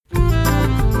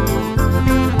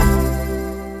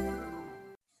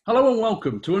Hello and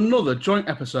welcome to another joint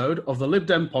episode of the Lib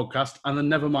Dem podcast and the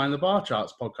Never Mind the Bar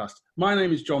Charts podcast. My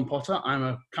name is John Potter. I'm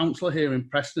a councillor here in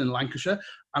Preston in Lancashire,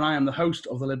 and I am the host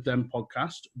of the Lib Dem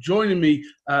podcast. Joining me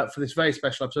for this very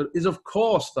special episode is, of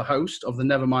course, the host of the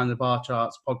Never Mind the Bar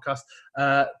Charts podcast,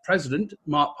 President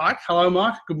Mark Pike. Hello,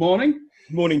 Mark. Good morning.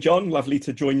 Good morning, John. Lovely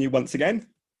to join you once again.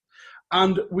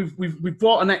 And we've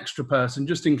brought an extra person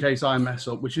just in case I mess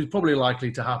up, which is probably likely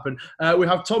to happen. We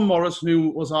have Tom Morris,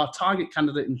 who was our target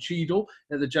candidate in Cheadle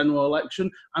at the general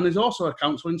election, and is also a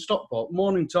councillor in Stockport.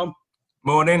 Morning, Tom.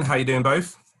 Morning. How you doing,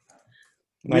 both?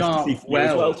 Nice to see you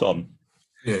as well, Tom.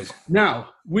 Yes. Now,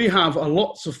 we have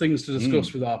lots of things to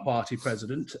discuss with our party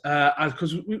president,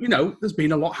 because, there's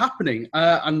been a lot happening.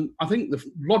 And I think the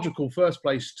logical first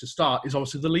place to start is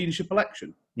obviously the leadership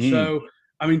election. So,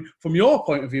 I mean, from your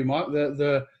point of view, Mark,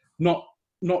 the not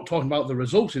talking about the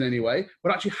result in any way,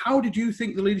 but actually, how did you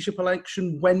think the leadership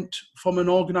election went from an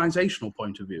organisational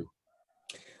point of view?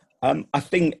 I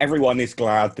think everyone is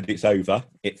glad that it's over.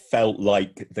 It felt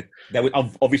like there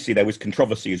was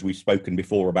controversy, as we've spoken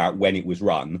before, about when it was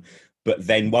run. But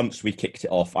then once we kicked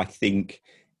it off, I think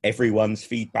everyone's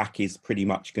feedback is pretty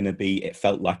much going to be, it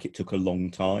felt like it took a long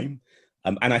time.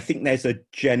 And I think there's a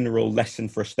general lesson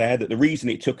for us there, that the reason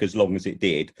it took as long as it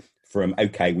did, from,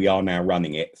 okay, we are now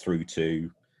running it, through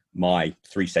to my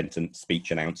 3-sentence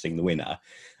speech announcing the winner,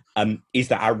 is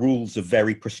that our rules are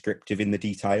very prescriptive in the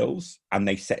details, and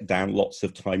they set down lots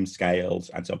of timescales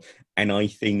and so on. And I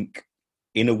think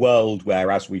in a world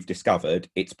where, as we've discovered,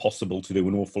 it's possible to do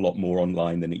an awful lot more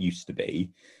online than it used to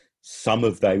be, some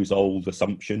of those old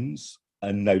assumptions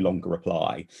no longer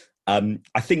apply. I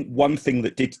think one thing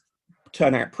that did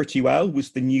turn out pretty well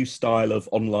was the new style of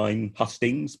online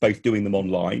hustings, both doing them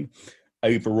online.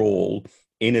 Overall,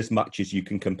 in as much as you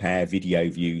can compare video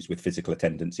views with physical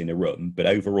attendance in a room, but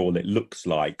overall it looks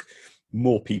like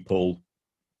more people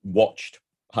watched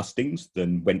hustings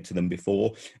than went to them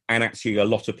before, and actually a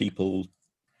lot of people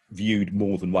viewed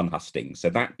more than one husting. So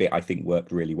that bit I think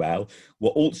worked really well.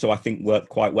 What also I think worked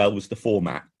quite well was the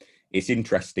format. It's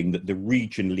interesting that the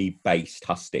regionally based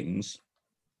hustings,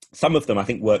 some of them I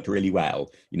think worked really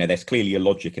well. There's clearly a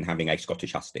logic in having a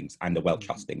Scottish hustings and a Welsh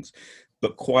hustings,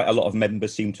 but quite a lot of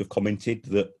members seem to have commented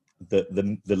that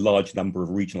the large number of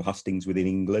regional hustings within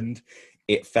England,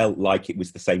 it felt like it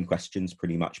was the same questions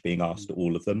pretty much being asked to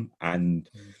all of them. And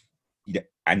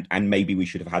maybe we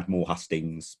should have had more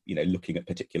hustings, looking at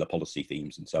particular policy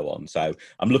themes and so on. So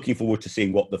I'm looking forward to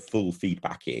seeing what the full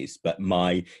feedback is. But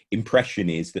my impression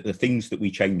is that the things that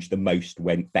we changed the most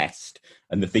went best,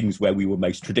 and the things where we were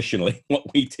most traditionally what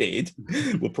we did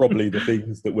were probably the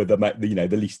things that were the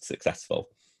least successful.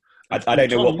 I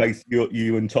don't know what both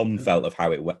you and Tom felt of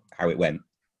how it went.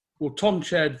 Well, Tom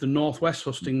chaired the Northwest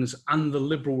hustings and the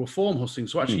Liberal Reform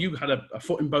hustings. So actually you had a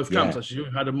foot in both camps. Actually,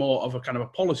 you had a more of a kind of a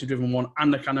policy-driven one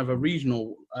and a kind of a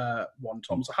regional one,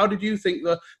 Tom. So how did you think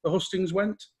the hustings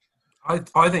went?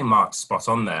 I think Mark's spot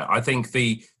on there. I think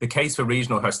the case for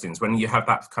regional hustings, when you have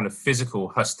that kind of physical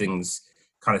hustings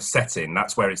kind of setting,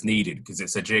 that's where it's needed, because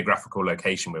it's a geographical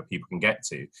location where people can get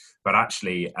to. But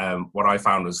actually, what I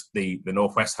found was the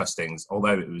Northwest hustings,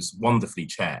 although it was wonderfully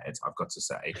chaired, I've got to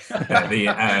say,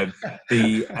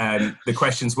 the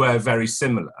questions were very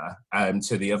similar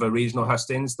to the other regional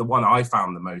hustings. The one I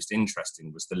found the most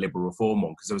interesting was the Liberal Reform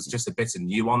one, because there was just a bit of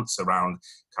nuance around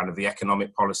kind of the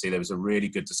economic policy. There was a really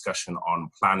good discussion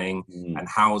on planning and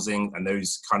housing, and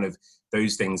those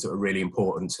things that were really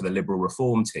important to the Liberal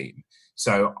Reform team.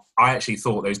 So I actually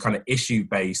thought those kind of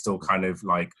issue-based or kind of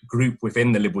like group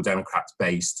within the Liberal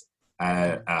Democrats-based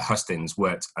hustings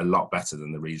worked a lot better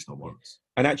than the regional ones.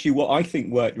 And actually what I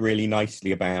think worked really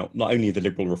nicely about not only the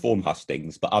Liberal Reform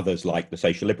hustings, but others like the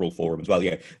Social Liberal Forum as well,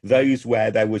 those where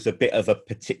there was a bit of a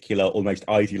particular, almost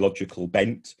ideological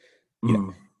bent,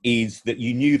 is that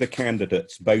you knew the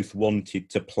candidates both wanted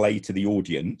to play to the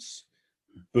audience,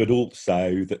 but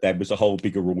also that there was a whole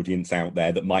bigger audience out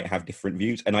there that might have different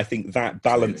views. And I think that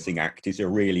balancing act is a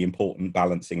really important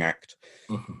balancing act.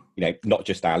 Not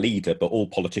just our leader, but all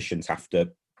politicians have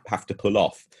to pull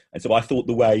off. And so I thought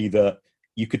the way that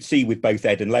you could see with both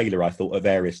Ed and Layla, I thought at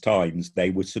various times they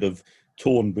were sort of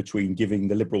torn between giving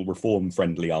the Liberal Reform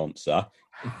friendly answer,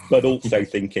 but also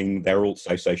thinking they're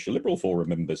also Social Liberal Forum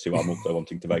members who I'm also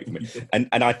wanting to vote for me. And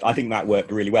I think that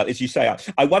worked really well. As you say,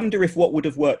 I wonder if what would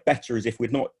have worked better is if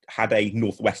we'd not had a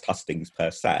Northwest hustings per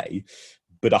se,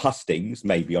 but a hustings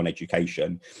maybe on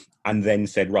education, and then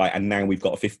said, right, and now we've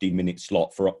got a 15-minute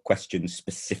slot for questions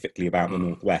specifically about the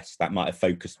Northwest. That might have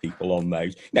focused people on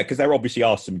those. Because there obviously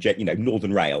are some,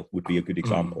 Northern Rail would be a good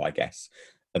example, I guess,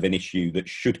 of an issue that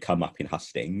should come up in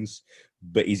hustings,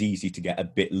 but is easy to get a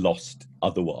bit lost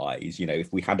otherwise. You know,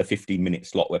 if we had a 15-minute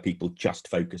slot where people just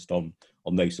focused on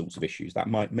those sorts of issues, that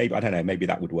might, maybe, I don't know, maybe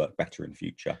that would work better in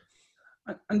future.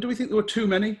 And do we think there were too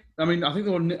many? I mean, I think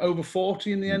there were over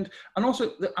 40 in the end. And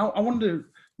also, I wanted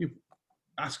to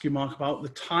ask you, Mark, about the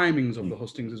timings of the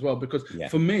hustings as well, because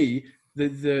for me,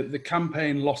 the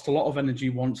campaign lost a lot of energy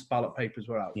once ballot papers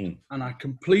were out. And I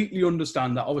completely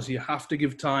understand that. Obviously, you have to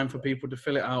give time for people to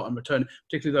fill it out and return it,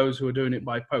 particularly those who are doing it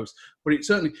by post. But it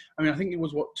certainly, I mean, I think it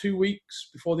was, 2 weeks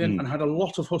before the end, and had a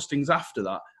lot of hustings after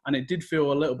that. And it did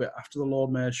feel a little bit after the Lord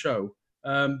Mayor's show.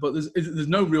 But there's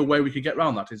no real way we could get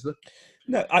around that, is there?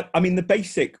 No, I mean, the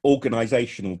basic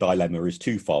organisational dilemma is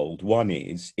twofold. One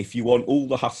is, if you want all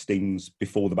the hustings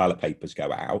before the ballot papers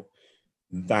go out,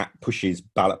 that pushes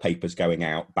ballot papers going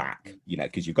out back, you know,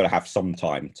 because you've got to have some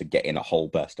time to get in a whole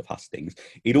burst of hustings.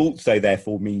 It also,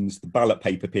 therefore, means the ballot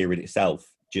paper period itself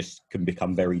just can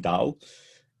become very dull.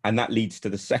 And that leads to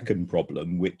the second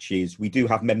problem, which is we do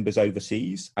have members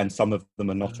overseas and some of them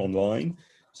are not online.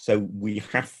 So we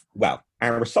have, well,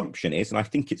 our assumption is, and I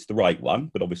think it's the right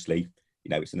one, but obviously, you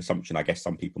know, it's an assumption I guess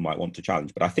some people might want to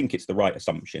challenge, but I think it's the right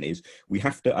assumption, is we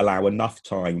have to allow enough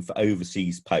time for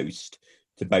overseas post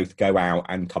to both go out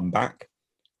and come back.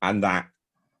 And that,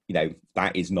 you know,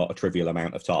 that is not a trivial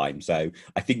amount of time. So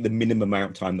I think the minimum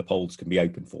amount of time the polls can be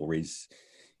open for is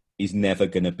never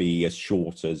going to be as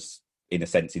short as, in a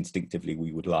sense, instinctively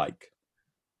we would like.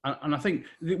 And I think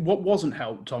what wasn't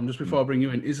helped, Tom, just before I bring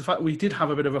you in, is the fact we did have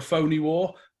a bit of a phony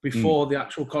war before the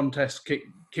actual contest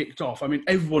kicked off. I mean,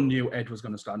 everyone knew Ed was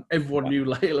going to stand. Everyone knew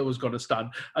Layla was going to stand.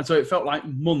 And so it felt like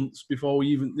months before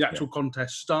even the actual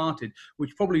contest started,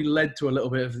 which probably led to a little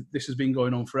bit of this has been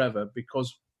going on forever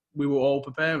because we were all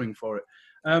preparing for it.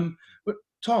 But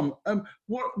Tom,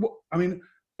 what I mean,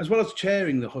 as well as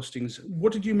chairing the hustings,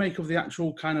 what did you make of the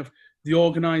actual kind of the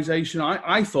organisation?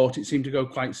 I thought it seemed to go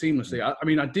quite seamlessly. I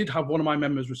mean, I did have one of my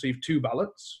members receive 2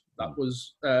 ballots. That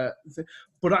was,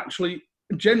 but actually,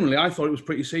 generally, I thought it was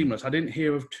pretty seamless. I didn't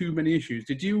hear of too many issues.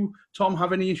 Did you, Tom,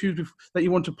 have any issues that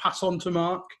you want to pass on to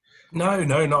Mark? No,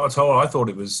 not at all. I thought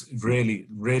it was really,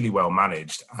 really well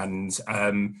managed. And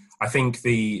I think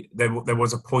there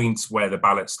was a point where the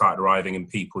ballots started arriving and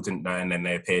people didn't know, and then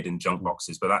they appeared in junk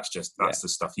boxes. But that's the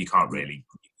stuff you can't really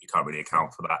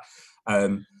account for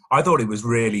that. I thought it was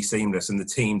really seamless, and the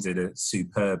team did a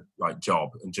superb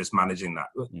job in just managing that.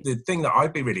 The thing that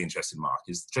I'd be really interested in, Mark,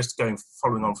 is just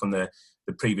following on from the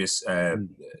previous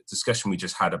discussion we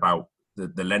just had about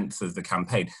the length of the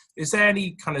campaign. Is there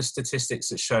any kind of statistics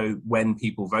that show when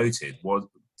people voted?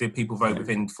 Did people vote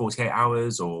within 48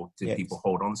 hours, or did people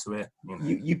hold on to it? You know?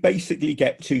 You basically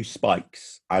get 2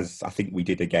 spikes, as I think we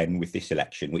did again with this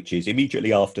election, which is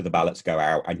immediately after the ballots go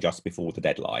out and just before the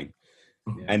deadline.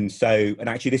 And so, and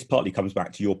actually this partly comes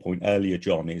back to your point earlier,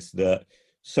 John, is that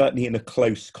certainly in a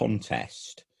close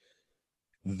contest,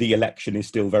 the election is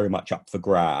still very much up for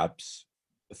grabs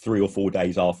 3 or 4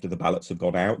 days after the ballots have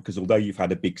gone out, because although you've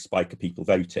had a big spike of people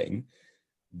voting,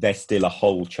 there's still a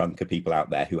whole chunk of people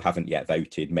out there who haven't yet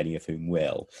voted, many of whom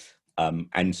will.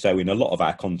 And so in a lot of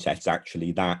our contests,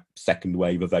 actually, that second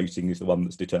wave of voting is the one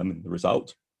that's determined the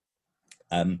result.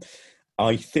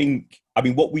 I think, I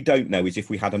mean, what we don't know is if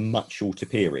we had a much shorter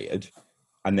period,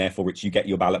 and therefore it's you get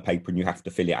your ballot paper and you have to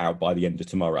fill it out by the end of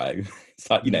tomorrow. It's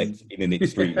like, you know, in an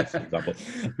extreme, for example,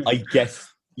 I guess,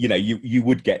 you know, you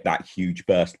would get that huge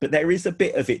burst. But there is a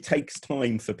bit of, it takes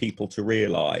time for people to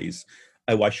realise,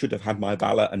 oh, I should have had my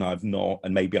ballot and I've not,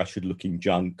 and maybe I should look in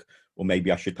junk, or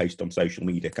maybe I should post on social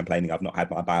media complaining I've not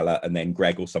had my ballot, and then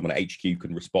Greg or someone at HQ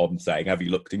can respond saying, have you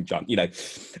looked in junk? You know,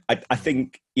 I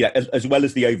think, you know, as well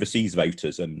as the overseas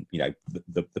voters and, you know,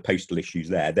 the postal issues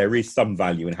there is some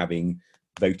value in having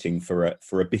voting for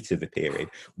a bit of a period.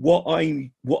 What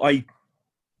I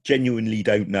genuinely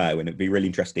don't know, and it'd be really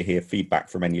interesting to hear feedback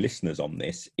from any listeners on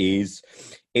this, is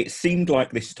it seemed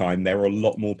like this time there were a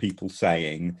lot more people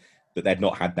saying that they'd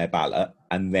not had their ballot,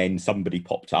 and then somebody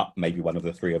popped up, maybe one of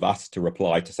the 3 of us, to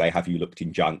reply to say, have you looked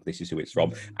in junk? This is who it's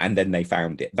from. And then they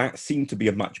found it. That seemed to be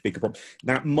a much bigger problem.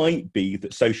 That might be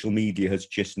that social media has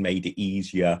just made it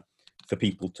easier for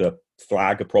people to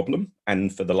flag a problem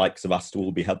and for the likes of us to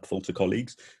all be helpful to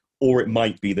colleagues. Or it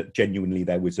might be that genuinely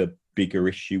there was a bigger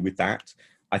issue with that.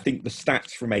 I think the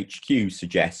stats from HQ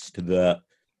suggest that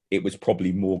it was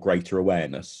probably more greater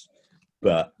awareness.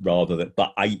 But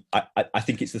I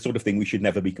think it's the sort of thing we should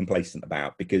never be complacent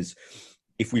about, because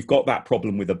if we've got that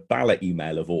problem with a ballot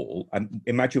email of all, and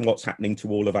imagine what's happening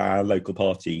to all of our local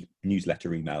party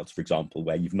newsletter emails, for example,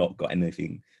 where you've not got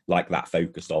anything like that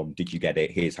focused on, did you get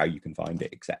it? Here's how you can find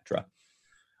it, etc.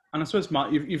 And I suppose,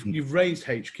 Mark, you've raised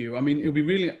HQ. I mean, it'd be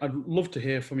really. I'd love to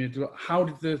hear from you. How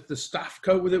did the staff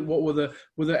cope with it? Were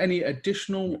there any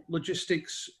additional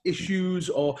logistics issues?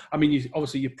 Or I mean,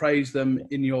 you praised them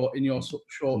in your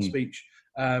short speech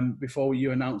before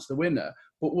you announced the winner.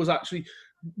 But were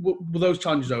those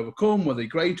challenges overcome? Were they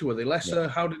greater? Were they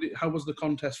lesser? Yeah. How was the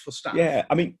contest for staff? Yeah,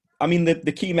 I mean,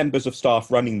 the key members of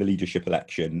staff running the leadership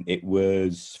election, it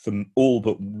was from all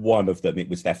but one of them, it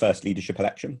was their first leadership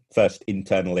election, first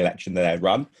internal election that they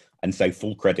run. And so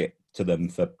full credit to them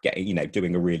for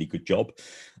doing a really good job.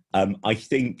 I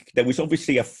think there was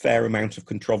obviously a fair amount of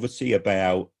controversy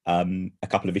about a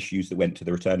couple of issues that went to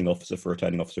the returning officer for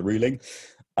returning officer ruling.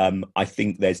 I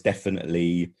think there's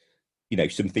definitely,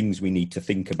 some things we need to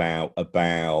think about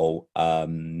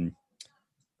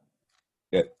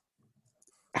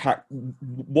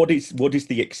what is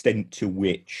the extent to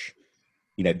which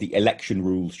the election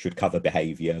rules should cover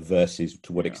behaviour versus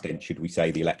to what extent should we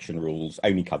say the election rules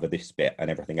only cover this bit and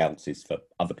everything else is for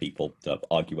other people to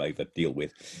argue over, deal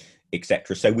with,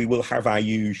 etc. So we will have our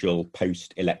usual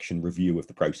post-election review of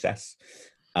the process.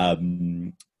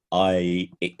 I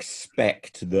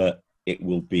expect that it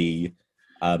will be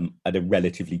at a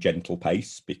relatively gentle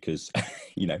pace because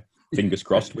fingers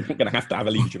crossed, we're not going to have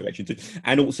a leadership election too.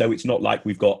 And also, it's not like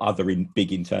we've got other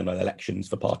big internal elections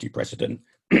for party president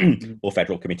or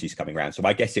federal committees coming around. So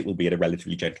I guess it will be at a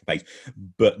relatively gentle pace.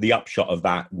 But the upshot of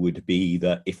that would be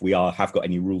that if we have got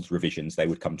any rules revisions, they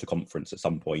would come to conference at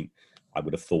some point, I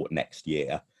would have thought next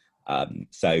year.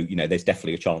 So there's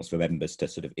definitely a chance for members to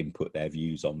sort of input their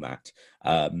views on that.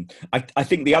 I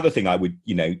think the other thing I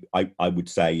would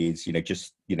say is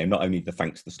just not only the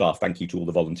thanks to the staff, thank you to all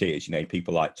the volunteers,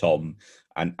 people like Tom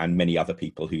and many other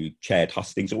people who chaired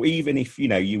hustings, or even if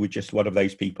you were just one of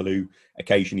those people who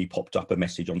occasionally popped up a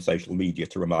message on social media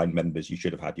to remind members you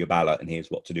should have had your ballot and here's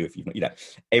what to do if you've not,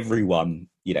 everyone,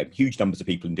 huge numbers of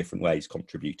people in different ways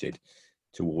contributed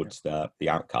towards the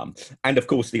outcome. And of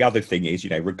course the other thing is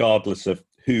regardless of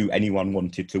who anyone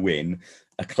wanted to win,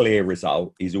 a clear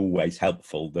result is always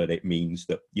helpful. That it means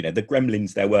that the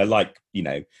gremlins there were, like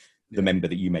the member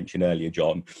that you mentioned earlier,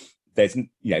 John,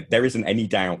 there isn't any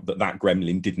doubt that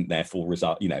gremlin didn't therefore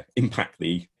impact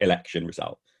the election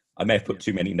result. I may have put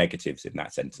too many negatives in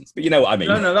that sentence, but you know what I mean.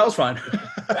 No, that was fine.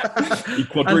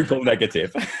 Quadruple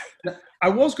negative. I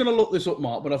was going to look this up,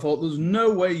 Mark, but I thought there's no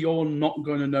way you're not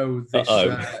going to know this.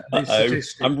 This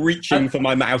statistic. I'm reaching for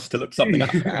my mouse to look something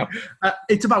up now.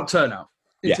 It's about turnout.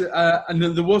 And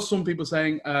there was some people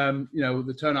saying,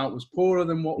 the turnout was poorer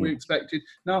than what we expected.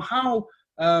 Now, how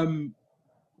on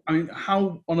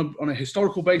a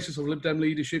historical basis of Lib Dem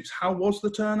leaderships, how was the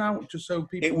turnout? Just so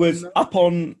people. It was up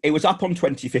on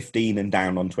 2015 and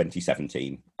down on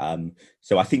 2017.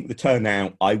 So I think the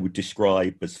turnout I would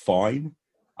describe as fine.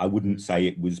 I wouldn't say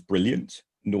it was brilliant,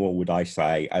 nor would I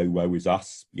say, oh, woe is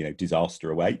us,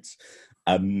 disaster awaits.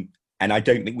 And I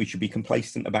don't think we should be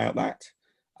complacent about that.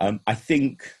 I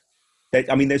think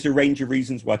there's a range of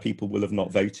reasons why people will have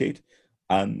not voted.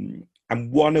 And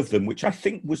one of them, which I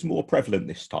think was more prevalent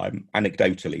this time,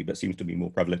 anecdotally, but seems to be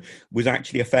more prevalent, was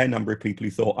actually a fair number of people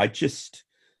who thought, I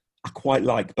quite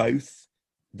like both.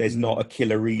 There's not a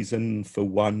killer reason for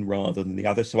one rather than the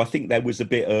other. So I think there was a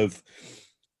bit of,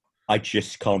 I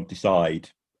just can't decide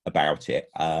about it,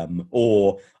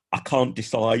 or I can't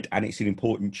decide and it's an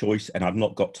important choice and I've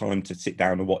not got time to sit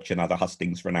down and watch another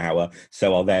hustings for an hour.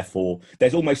 So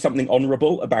there's almost something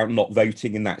honourable about not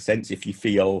voting in that sense. If you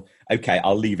feel, okay,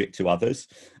 I'll leave it to others.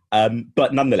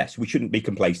 But nonetheless, we shouldn't be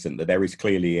complacent that there is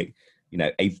clearly,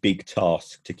 a big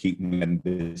task to keep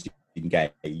members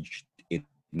engaged in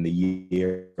the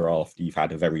year after you've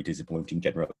had a very disappointing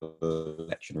general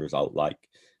election result like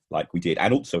we did.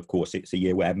 And also, of course, it's a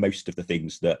year where most of the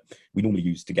things that we normally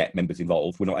use to get members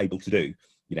involved, we're not able to do.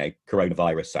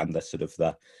 Coronavirus and the sort of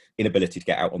the inability to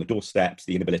get out on the doorsteps,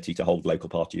 the inability to hold local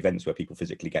party events where people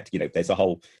physically get, there's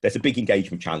a big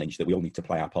engagement challenge that we all need to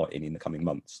play our part in the coming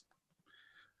months.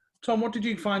 Tom, what did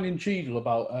you find in Cheadle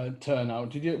about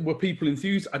turnout? Were people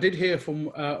enthused? I did hear from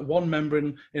one member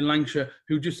in Lancashire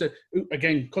who just said,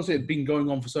 again, because it had been going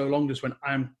on for so long, just went,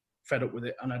 I'm fed up with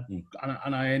it,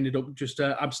 and I ended up just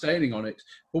abstaining on it.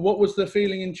 But what was the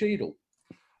feeling in Cheadle?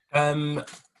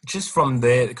 Just from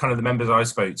the kind of the members I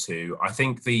spoke to, I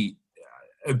think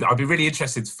I'd be really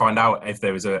interested to find out if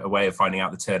there was a way of finding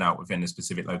out the turnout within a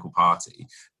specific local party.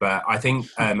 But I think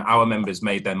our members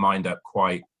made their mind up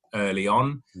quite early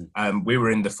on. We were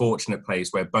in the fortunate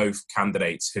place where both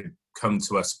candidates had come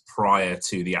to us prior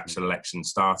to the actual election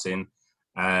starting.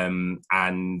 And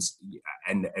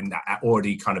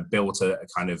already kind of built a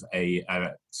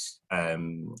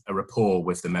rapport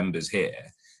with the members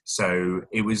here. So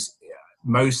it was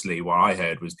mostly what I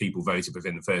heard was people voted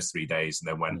within the first 3 days and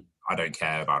then went, I don't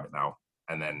care about it now.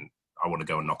 And then I want to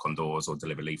go and knock on doors or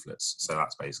deliver leaflets. So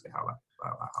that's basically how that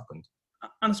happened.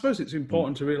 And I suppose it's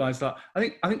important to realise that I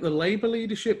think the Labour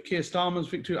leadership, Keir Starmer's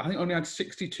victory, I think only had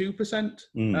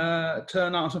 62%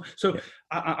 turnout. So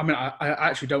I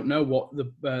actually don't know what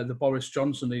the Boris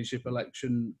Johnson leadership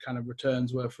election kind of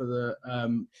returns were for the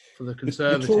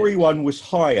Conservatives. The Tory one was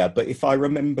higher, but if I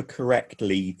remember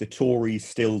correctly, the Tories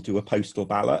still do a postal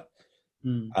ballot,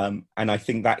 and I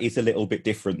think that is a little bit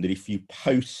different. That if you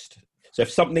post, so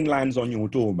if something lands on your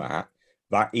doormat,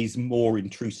 that is more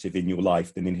intrusive in your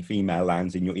life than if email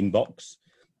lands in your inbox.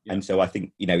 Yeah. And so I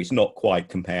think, it's not quite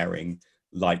comparing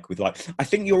like with like. I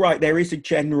think you're right. There is a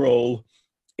general,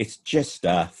 it's just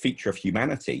a feature of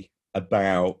humanity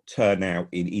about turnout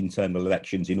in internal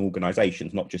elections in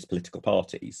organisations, not just political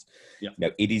parties. Yeah.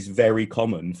 It is very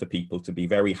common for people to be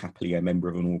very happily a member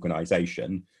of an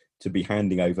organisation, to be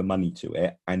handing over money to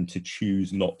it, and to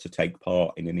choose not to take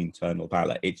part in an internal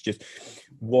ballot. It's just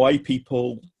why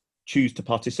people choose to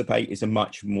participate is a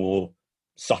much more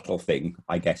subtle thing,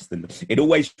 I guess, than it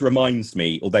always reminds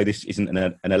me, although this isn't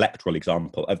an electoral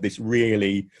example, of this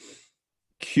really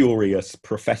curious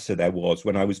professor there was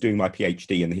when I was doing my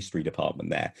PhD in the history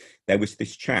department there was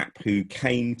this chap who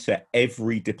came to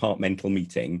every departmental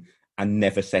meeting and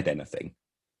never said anything.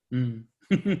 And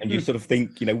you sort of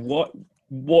think,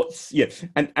 what's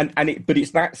but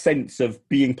it's that sense of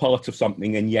being part of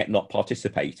something and yet not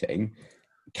participating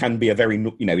can be a very,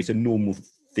 it's a normal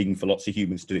thing for lots of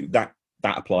humans to do. That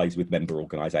applies with member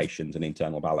organisations and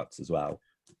internal ballots as well.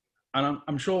 And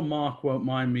I'm sure Mark won't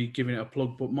mind me giving it a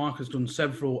plug, but Mark has done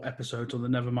several episodes on the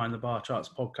Nevermind the Bar Charts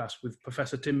podcast with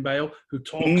Professor Tim Bale, who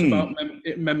talks about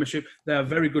membership. They're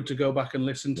very good to go back and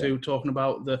listen to, talking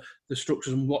about the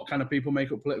structures and what kind of people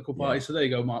make up political parties. So there you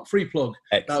go, Mark. Free plug.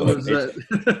 Excellent.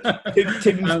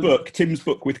 That was, Tim's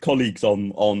book with colleagues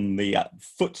on the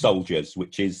foot soldiers,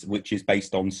 which is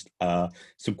based on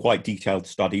some quite detailed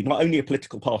study, not only of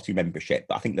political party membership,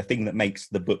 but I think the thing that makes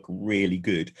the book really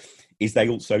good is they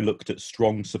also looked at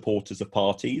strong supporters of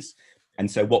parties. And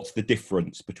so what's the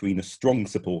difference between a strong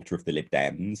supporter of the Lib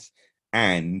Dems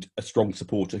and a strong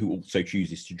supporter who also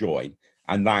chooses to join?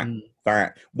 And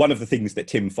that one of the things that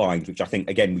Tim finds, which I think,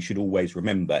 again, we should always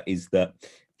remember, is that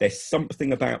there's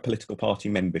something about political party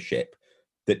membership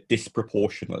that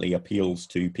disproportionately appeals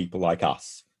to people like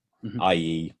us,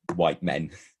 i.e. white men.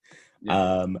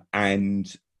 Yeah.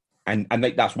 And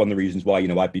that's one of the reasons why,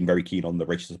 I've been very keen on the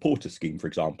racial supporter scheme, for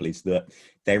example, is that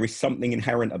there is something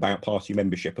inherent about party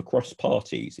membership across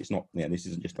parties. It's not, this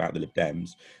isn't just about the Lib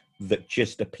Dems, that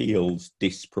just appeals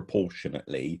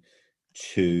disproportionately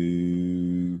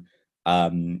to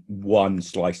one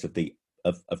slice of the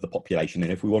population.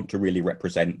 And if we want to really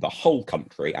represent the whole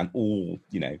country and all,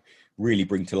 really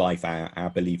bring to life our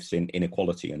beliefs in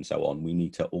inequality and so on, we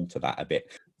need to alter that a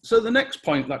bit. So the next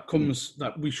point that comes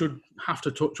that we should have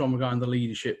to touch on regarding the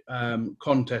leadership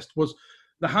contest was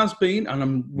there has been,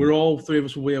 and we're all three of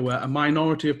us will be aware, a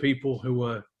minority of people who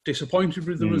were disappointed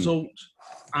with the result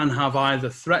and have either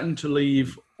threatened to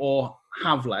leave or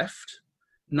have left.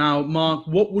 Now, Mark,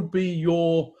 what would be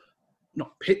your,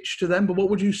 not pitch to them, but what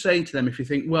would you say to them if you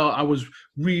think, well, I was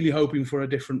really hoping for a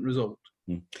different result?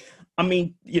 I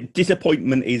mean,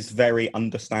 disappointment is very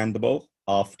understandable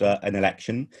after an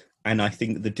election. And I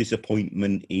think the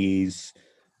disappointment is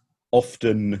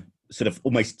often sort of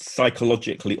almost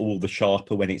psychologically all the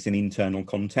sharper when it's an internal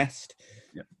contest.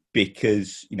 Yeah.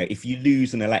 Because, if you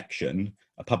lose an election,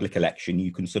 a public election,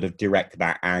 you can sort of direct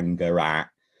that anger at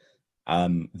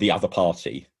the other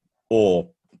party,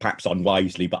 or perhaps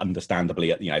unwisely but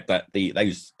understandably at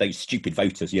those stupid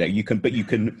voters. You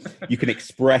can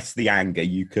express the anger.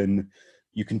 You can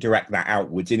direct that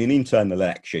outwards. In an internal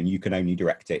election, you can only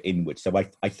direct it inwards. So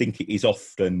I think it is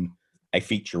often a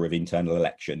feature of internal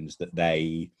elections that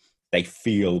they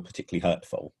feel particularly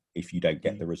hurtful if you don't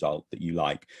get the result that you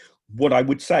like. What I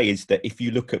would say is that if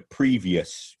you look at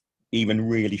previous, even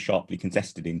really sharply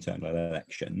contested internal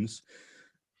elections,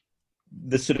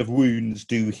 the sort of wounds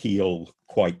do heal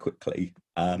quite quickly.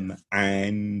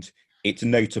 And it's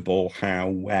notable how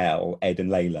well Ed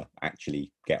and Layla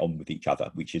actually get on with each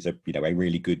other, which is a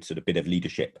really good sort of bit of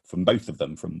leadership from both of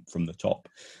them from the top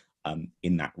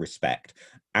in that respect.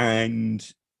 And,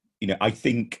 I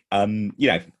think,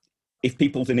 if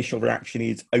people's initial reaction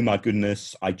is, oh my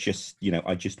goodness, I just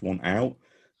want out,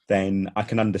 then I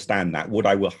can understand that. What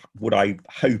I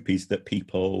hope is that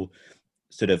people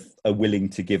sort of are willing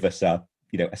to give us a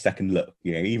second look,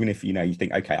 even if, you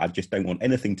think, okay, I just don't want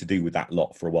anything to do with that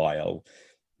lot for a while.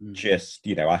 just,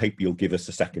 I hope you'll give us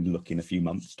a second look in a few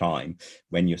months' time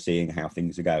when you're seeing how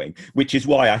things are going. Which is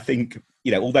why I think,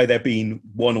 although there have been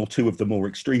one or two of the more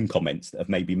extreme comments that have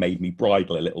maybe made me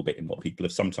bridle a little bit in what people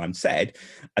have sometimes said,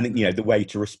 I think, the way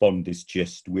to respond is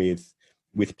just with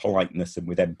politeness and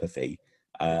with empathy.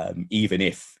 Even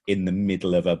if in the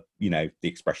middle of the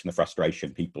expression of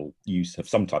frustration, people have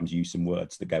sometimes used some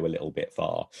words that go a little bit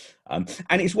far. And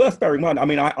it's worth bearing in mind. I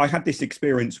mean, I had this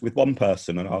experience with one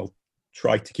person, and I'll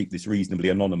try to keep this reasonably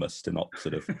anonymous to not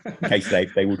sort of, in case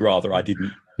they would rather I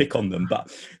didn't pick on them,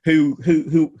 but who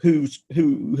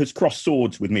has crossed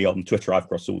swords with me on Twitter. I've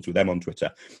crossed swords with them on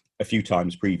Twitter a few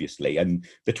times previously, and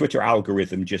the Twitter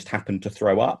algorithm just happened to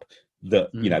throw up that,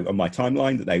 on my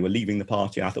timeline, that they were leaving the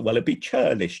party. And I thought, well, it'd be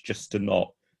churlish just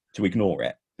to ignore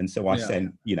it. And so I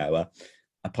sent,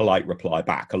 a polite reply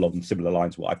back along similar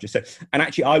lines to what I've just said. And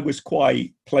actually, I was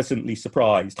quite pleasantly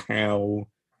surprised how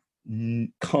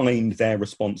kind their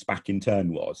response back in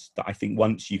turn was. That I think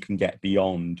once you can get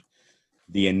beyond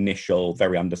the initial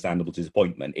very understandable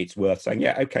disappointment, it's worth saying,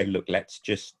 yeah, okay, look, let's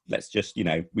just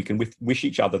we can wish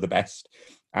each other the best,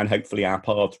 and hopefully our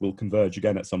paths will converge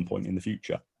again at some point in the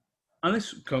future. And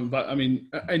this comes back, I mean,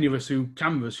 any of us who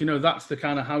canvass, that's the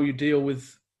kind of how you deal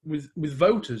with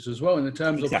voters as well, in the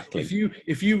terms of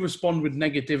if you respond with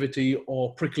negativity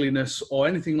or prickliness or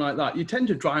anything like that, you tend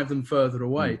to drive them further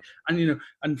away.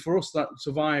 And for us that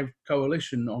survived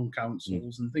coalition on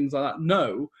councils and things like that,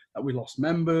 know that we lost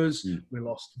members, we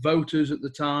lost voters at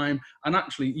the time, and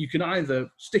actually you can either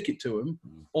stick it to them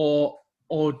or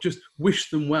just wish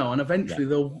them well, and eventually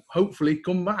they'll hopefully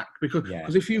come back.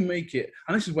 Because if you make it,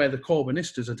 and this is where the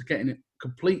Corbynistas are getting it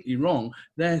completely wrong,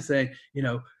 they're saying,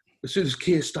 as soon as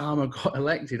Keir Starmer got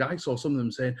elected, I saw some of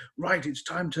them saying, right, it's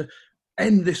time to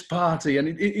end this party,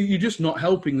 and you're just not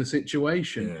helping the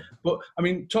situation. Yeah. But, I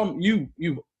mean, Tom, you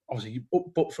obviously,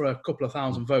 but for a couple of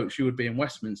thousand votes, you would be in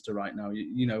Westminster right now.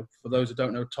 For those who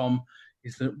don't know, Tom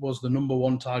was the number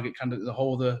one target candidate of the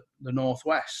whole of the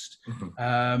Northwest.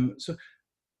 Mm-hmm. So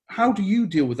how do you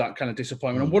deal with that kind of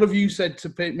disappointment? And what have you said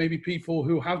to maybe people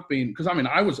who have been? Because I mean,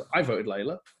 I voted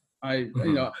Layla.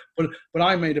 But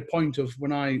I made a point of,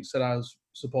 when I said I was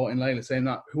supporting Layla, saying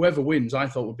that whoever wins, I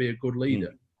thought would be a good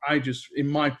leader. I just, in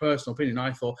my personal opinion,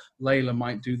 I thought Layla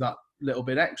might do that little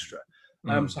bit extra.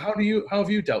 So how have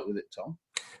you dealt with it, Tom?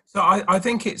 So I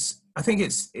think it's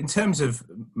in terms of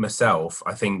myself,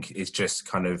 I think it's just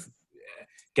kind of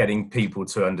getting people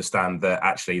to understand that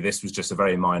actually this was just a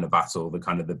very minor battle.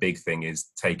 The big thing is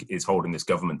holding this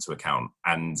government to account,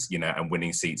 and and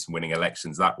winning seats and winning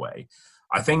elections that way.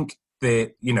 I think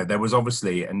there was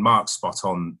obviously, and Mark's spot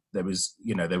on, there's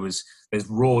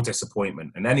raw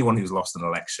disappointment, and anyone who's lost an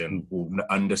election will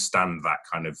understand that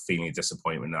kind of feeling of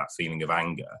disappointment, that feeling of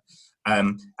anger.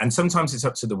 And sometimes it's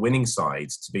up to the winning side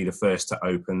to be the first to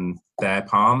open their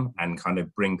palm and kind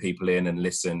of bring people in and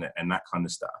listen and that kind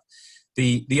of stuff.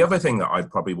 The other thing that I'd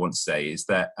probably want to say is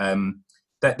that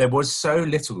that there was so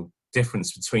little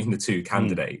difference between the two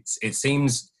candidates. It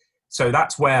seems. So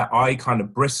that's where I kind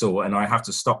of bristle, and I have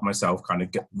to stop myself kind of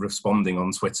responding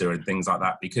on Twitter and things like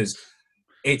that, because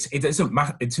it doesn't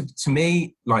matter to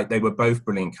me. Like, they were both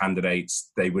brilliant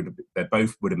candidates. They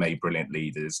both would have made brilliant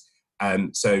leaders.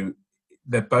 So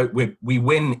they're both, we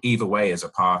win either way as a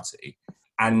party.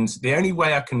 And the only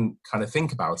way I can kind of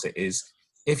think about it is,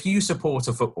 if you support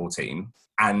a football team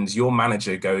and your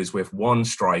manager goes with one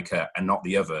striker and not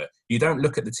the other, you don't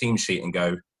look at the team sheet and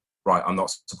go, right, I'm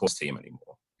not supporting this team anymore.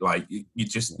 Like,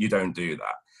 you don't do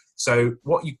that. So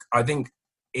I think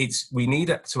we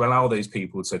need to allow those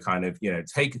people to kind of,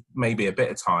 take maybe a bit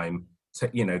of time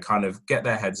to, kind of get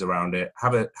their heads around it,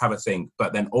 have a think,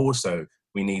 but then also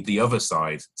we need the other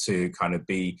side to kind of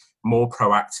be more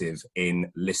proactive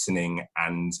in listening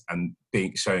and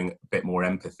showing a bit more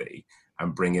empathy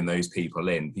and bringing those people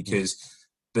in, because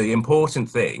the important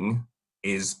thing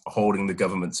is holding the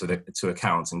government to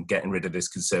account and getting rid of this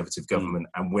Conservative government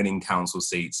and winning council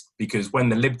seats, because when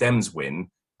the Lib Dems win,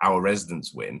 our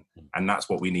residents win, and that's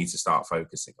what we need to start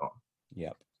focusing on.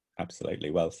 Yep, absolutely,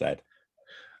 well said.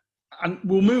 And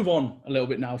we'll move on a little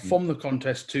bit now from the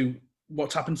contest to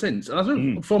what's happened since. And I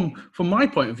think from my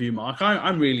point of view, Mark,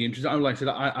 I'm really interested. Like I said,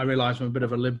 I realise I'm a bit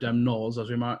of a Lib Dem nose, as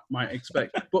we might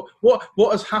expect. But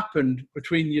what has happened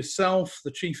between yourself,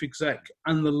 the chief exec,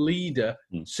 and the leader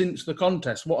since the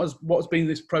contest? What's been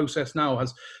this process now?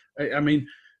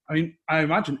 I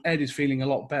imagine Ed is feeling a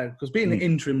lot better, because being an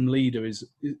interim leader is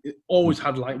always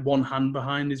had like one hand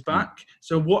behind his back.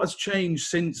 So what has changed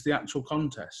since the actual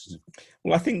contest?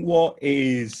 Well, I think what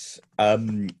is,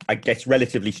 I guess,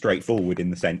 relatively straightforward in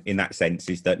that sense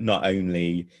is that not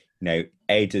only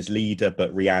Ed as leader,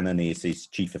 but Rhiannon is his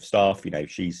chief of staff.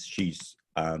 She's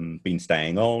been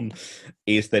staying on.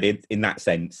 Is that in that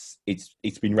sense,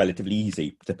 it's been relatively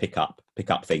easy to pick up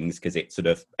things because it's sort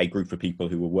of a group of people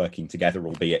who were working together,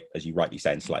 albeit, as you rightly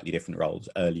say, in slightly different roles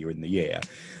earlier in the year.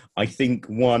 I think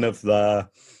one of the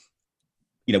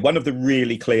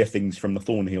really clear things from the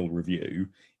Thornhill review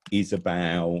is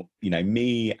about,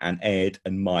 me and Ed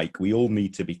and Mike, we all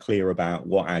need to be clear about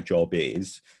what our job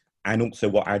is and also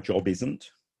what our job isn't.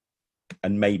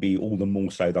 And maybe all the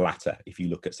more so the latter, if you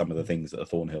look at some of the things that the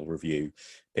Thornhill review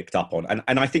picked up on.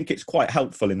 And I think it's quite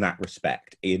helpful in that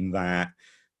respect, in that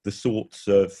the sorts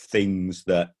of things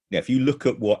that, if you look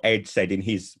at what Ed said in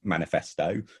his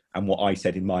manifesto and what I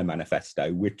said in my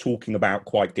manifesto, we're talking about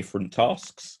quite different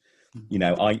tasks.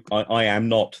 I am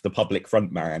not the public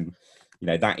front man.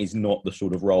 That is not the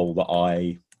sort of role that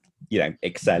I,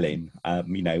 excel in,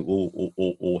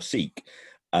 or seek.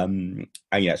 And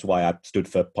that's why I stood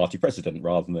for party president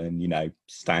rather than,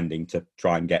 standing to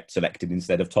try and get selected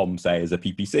instead of Tom, say, as a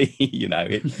PPC,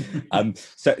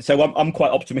 So I'm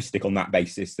quite optimistic on that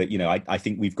basis that, I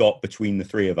think we've got, between the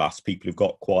three of us, people who've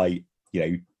got quite,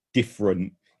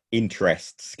 different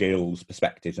interests, skills,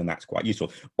 perspectives, and that's quite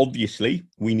useful. Obviously,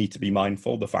 we need to be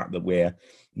mindful of the fact that we're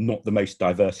not the most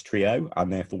diverse trio,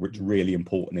 and therefore it's really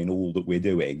important in all that we're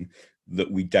doing that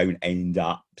we don't end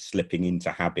up slipping into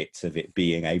habits of it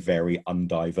being a very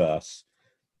undiverse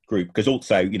group. Because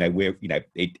also,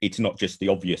 it's not just the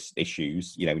obvious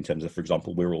issues, in terms of, for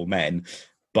example, we're all men,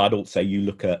 but also you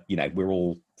look at, we're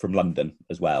all from London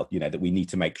as well, that we need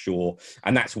to make sure.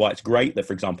 And that's why it's great that,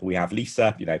 for example, we have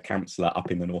Lisa, councillor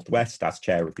up in the Northwest as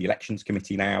chair of the elections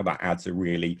committee now. That adds a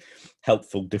really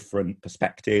helpful, different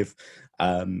perspective.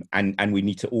 And we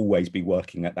need to always be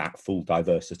working at that full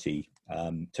diversity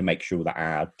to make sure that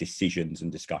our decisions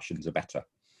and discussions are better.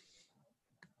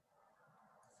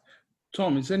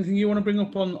 Tom, is there anything you want to bring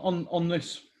up on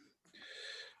this?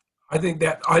 I think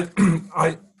that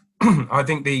I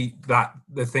think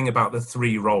the thing about the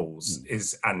three roles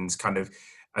is, and kind of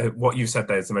what you said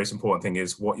there is the most important thing,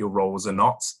 is what your roles are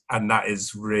not, and that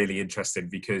is really interesting,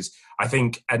 because I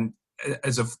think, and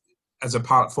as a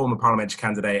former parliamentary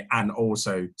candidate and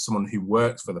also someone who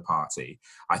worked for the party,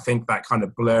 I think that kind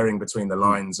of blurring between the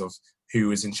lines of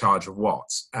who is in charge of what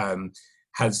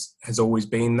has always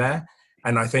been there,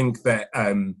 and I think that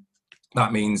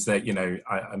that means that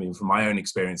I mean, from my own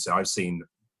experience, I've seen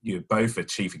both a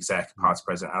chief exec, party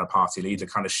president, and a party leader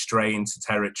kind of stray into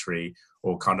territory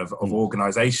or kind of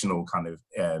organisational kind of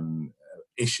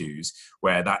issues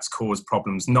where that's caused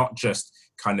problems, not just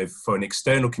kind of for an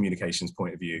external communications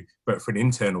point of view, but for an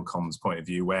internal comms point of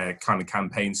view, where kind of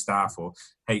campaign staff or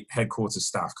headquarters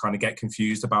staff kind of get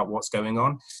confused about what's going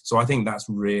on. So I think that's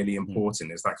really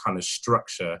important, is that kind of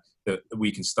structure that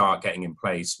we can start getting in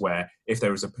place, where if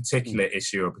there is a particular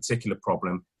issue or a particular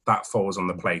problem, that falls on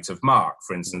the plate of Mark,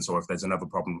 for instance, or if there's another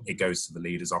problem, it goes to the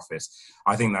leader's office.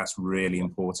 I think that's really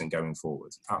important going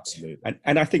forward. Absolutely.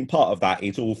 And I think part of that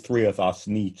is all three of us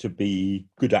need to be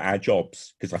good at our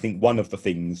jobs, because I think one of the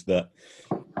things that,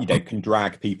 can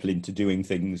drag people into doing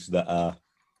things that are,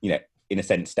 in a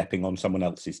sense, stepping on someone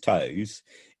else's toes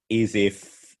is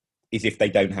if they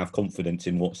don't have confidence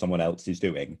in what someone else is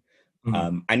doing.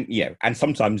 And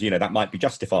sometimes that might be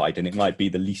justified, and it might be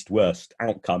the least worst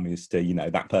outcome is to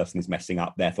that person is messing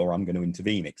up, therefore I'm going to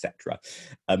intervene, etc.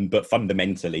 But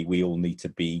fundamentally we all need to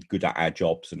be good at our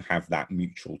jobs and have that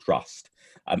mutual trust,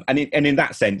 and in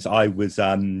that sense I was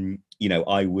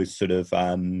I was sort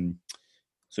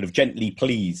of gently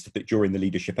pleased that during the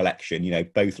leadership election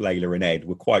both Layla and Ed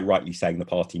were quite rightly saying the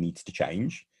party needs to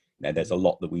change. There's a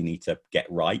lot that we need to get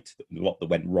right, a lot that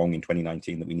went wrong in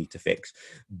 2019 that we need to fix.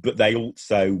 But they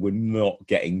also were not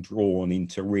getting drawn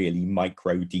into really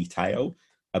micro detail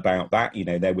about that.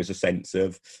 There was a sense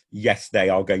of, yes, they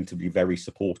are going to be very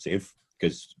supportive,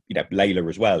 because, Layla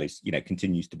as well is,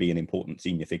 continues to be an important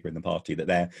senior figure in the party, that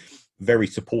they're very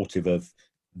supportive of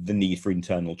the need for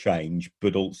internal change,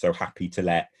 but also happy to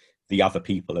let the other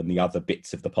people and the other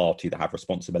bits of the party that have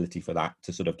responsibility for that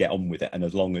to sort of get on with it. And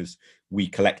as long as we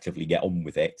collectively get on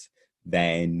with it,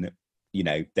 then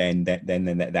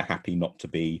they're happy not to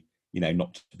be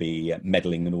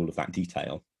meddling in all of that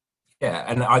detail. Yeah,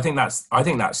 and I think that's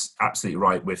absolutely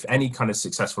right. With any kind of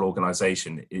successful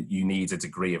organisation, you need a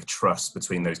degree of trust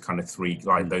between those kind of three,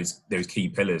 like those key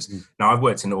pillars. Now, I've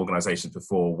worked in organisations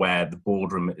before where the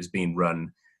boardroom is being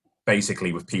run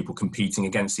basically with people competing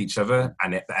against each other,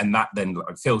 and that then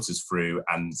filters through,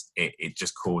 and it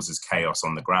just causes chaos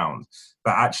on the ground.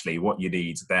 But actually what you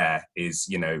need there is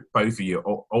both of you,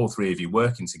 all three of you,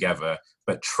 working together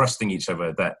but trusting each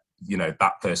other, that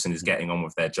that person is getting on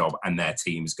with their job and their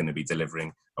team is going to be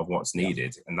delivering of what's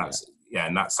needed. And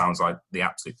and that sounds like the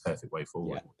absolute perfect way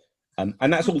forward.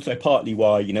 And that's also partly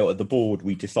why, at the board,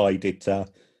 we decided to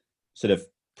sort of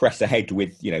press ahead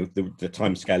with, the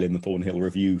timescale in the Thornhill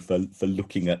review for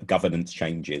looking at governance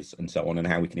changes and so on, and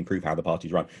how we can improve how the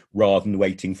parties run, rather than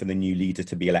waiting for the new leader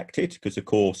to be elected. Because, of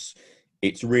course,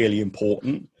 it's really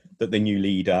important that the new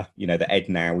leader, that Ed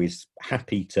now is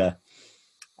happy to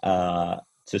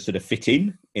sort of fit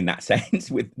in that sense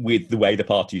with the way the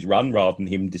parties run, rather than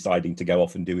him deciding to go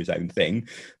off and do his own thing.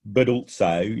 But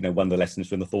also, one of the lessons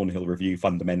from the Thornhill review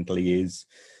fundamentally is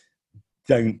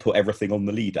don't put everything on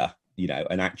the leader,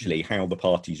 and actually how the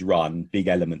parties run, big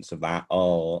elements of that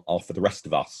are for the rest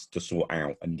of us to sort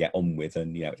out and get on with,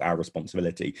 and it's our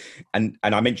responsibility. And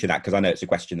I mention that because I know it's a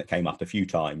question that came up a few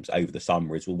times over the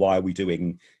summer, is, well, why are we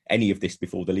doing any of this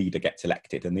before the leader gets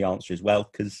elected? And the answer is, well,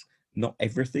 because not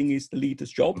everything is the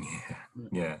leader's job.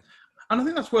 Yeah. And I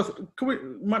think that's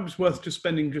might be worth just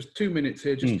spending just 2 minutes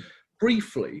here, just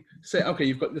briefly say, okay,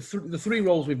 you've got the three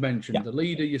roles we've mentioned, the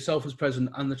leader, yourself as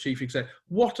president, and the chief executive.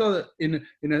 What are, in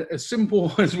as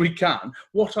simple as we can,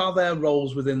 what are their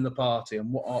roles within the party?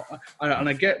 And and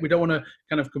I get, we don't want to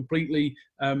kind of completely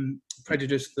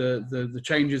prejudice the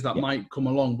changes that might come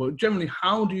along, but generally,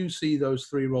 how do you see those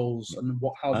three roles and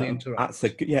how they interact?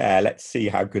 Let's see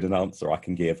how good an answer I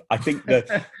can give. I think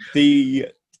that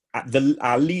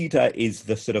our leader is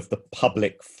the sort of the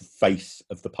public face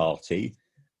of the party,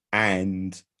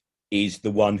 and is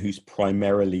the one who's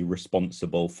primarily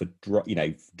responsible for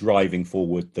driving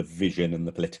forward the vision and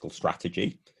the political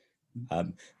strategy. I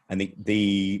think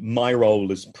my role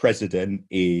as president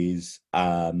is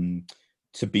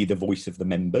to be the voice of the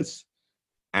members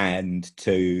and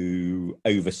to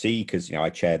oversee, because I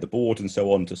chair the board and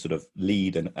so on, to sort of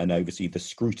lead and oversee the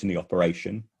scrutiny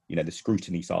operation, the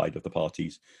scrutiny side of the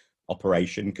party's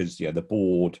operation, because the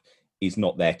board is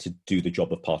not there to do the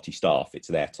job of party staff, it's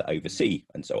there to oversee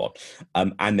and so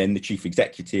on. And then the chief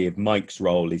executive, Mike's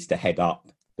role is to head up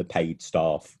the paid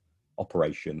staff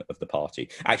operation of the party.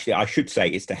 Actually, I should say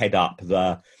it's to head up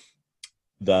the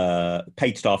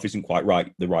paid staff isn't quite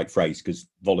the right phrase, because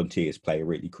volunteers play a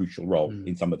really crucial role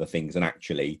in some of the things. And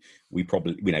actually, we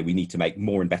probably, we need to make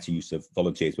more and better use of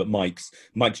volunteers. But Mike's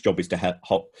job is to head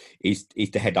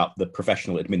up the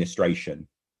professional administration,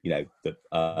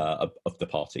 of the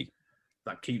party.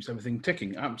 That keeps everything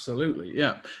ticking. Absolutely,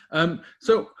 yeah.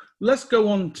 So let's go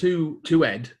on to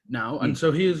Ed now. And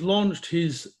so he has launched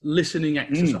his listening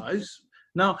exercise.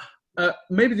 Now,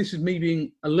 maybe this is me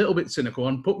being a little bit cynical,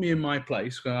 and put me in my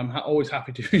place, because I'm always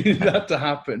happy to that to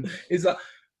happen.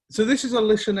 So this is a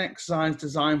listening exercise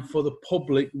designed for the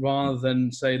public rather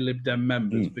than, say, Lib Dem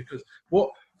members, because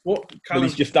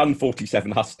he's just done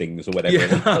 47 hustings or whatever. Yeah,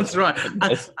 that's right.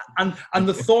 And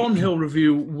the Thornhill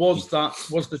review was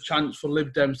the chance for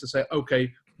Lib Dems to say,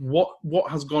 okay, what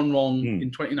has gone wrong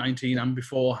in 2019 and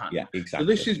beforehand? Yeah, exactly. So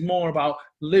this is more about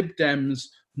Lib Dems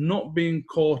not being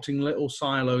caught in little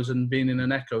silos and being in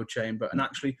an echo chamber, and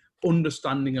actually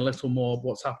understanding a little more of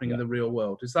what's happening in the real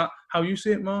world. Is that how you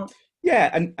see it, Mark?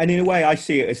 Yeah, and in a way, I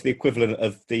see it as the equivalent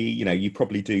of you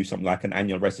probably do something like an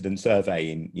annual resident survey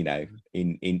in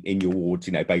your wards,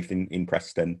 both in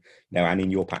Preston, and in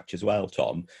your patch as well,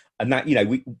 Tom. And that,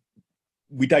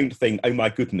 we don't think, oh my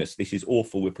goodness, this is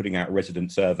awful, we're putting out a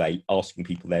resident survey asking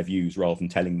people their views rather than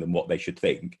telling them what they should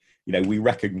think. We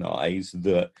recognise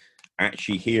that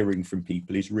actually hearing from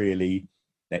people is really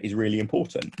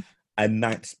important, and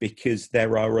that's because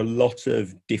there are a lot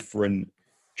of different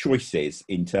choices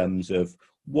in terms of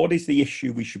what is the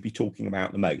issue we should be talking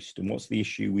about the most, and what's the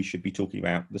issue we should be talking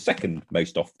about the second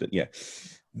most often.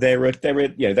 There are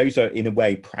those are in a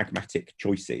way pragmatic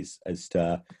choices as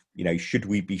to should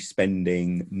we be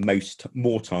spending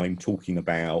more time talking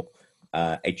about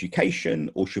education,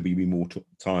 or should we be more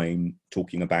time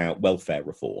talking about welfare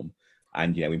reform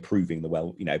and improving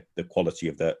the quality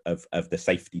of the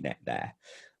safety net there.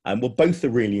 Well, both are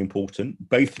really important.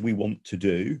 Both we want to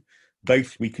do.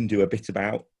 Both we can do a bit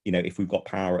about, if we've got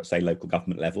power at, say, local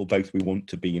government level. Both we want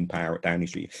to be in power at Downing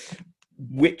Street.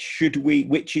 Which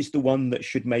is the one that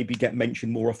should maybe get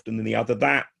mentioned more often than the other?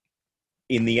 That,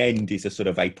 in the end, is a sort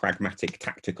of a pragmatic,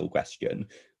 tactical question,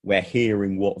 where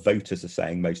hearing what voters are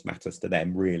saying most matters to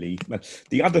them, really.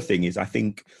 The other thing is, I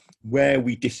think, where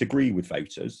we disagree with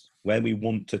voters, where we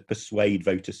want to persuade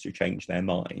voters to change their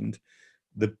mind,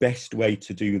 the best way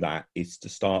to do that is to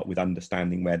start with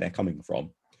understanding where they're coming from.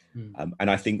 And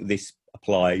I think this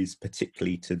applies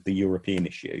particularly to the European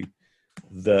issue,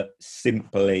 that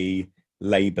simply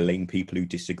labelling people who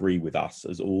disagree with us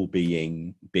as all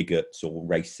being bigots or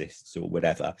racists or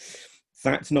whatever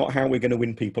that's not how we're going to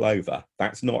win people over.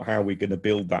 That's not how we're going to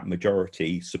build that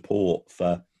majority support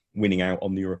for winning out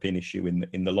on the European issue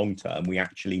in the long term. We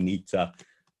actually need to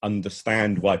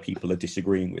understand why people are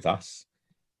disagreeing with us,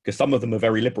 because some of them are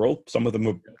very liberal, some of them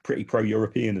are pretty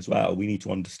pro-European as well. We need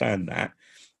to understand that,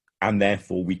 and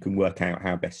therefore we can work out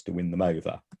how best to win them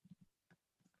over.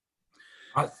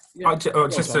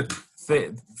 Just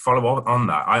to follow on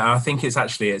that, I think it's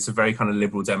a very kind of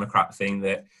Liberal Democrat thing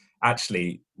that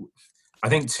actually, I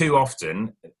think too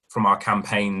often from our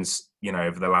campaigns,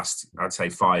 over the last, I'd say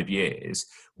 5 years,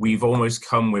 we've almost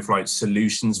come with like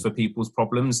solutions for people's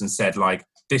problems and said like,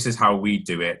 this is how we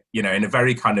do it, in a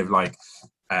very kind of like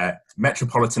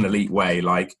metropolitan elite way,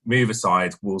 like move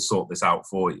aside, we'll sort this out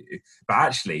for you. But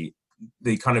actually,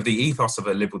 the ethos of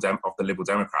the Liberal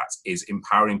Democrats is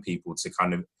empowering people to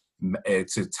kind of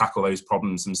to tackle those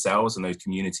problems themselves, and those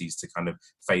communities to kind of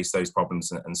face those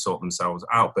problems and sort themselves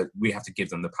out. But we have to give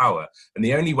them the power, and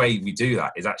the only way we do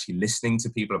that is actually listening to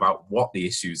people about what the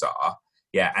issues are,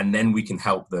 and then we can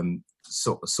help them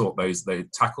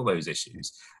tackle those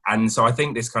issues. And so I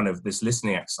think this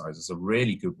listening exercise is a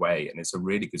really good way, and it's a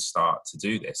really good start to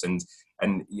do this.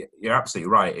 And you're absolutely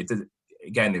right. It did,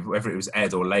 again, whether it was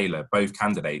Ed or Layla, both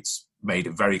candidates made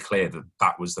it very clear that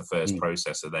that was the first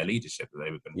process of their leadership that they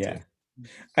were going to do.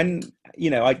 And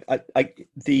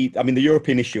the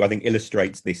European issue, I think,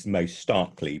 illustrates this most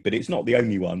starkly, but it's not the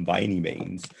only one by any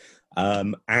means.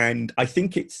 And I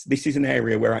think this is an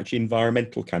area where actually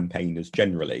environmental campaigners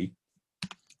generally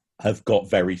have got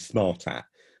very smart at,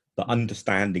 the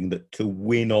understanding that to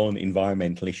win on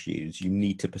environmental issues, you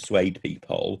need to persuade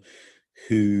people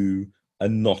who are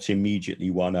not immediately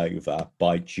won over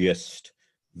by just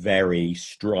very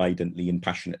stridently and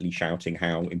passionately shouting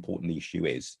how important the issue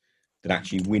is. That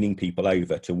actually winning people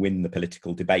over to win the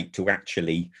political debate, to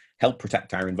actually help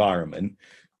protect our environment,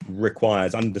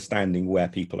 requires understanding where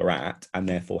people are at, and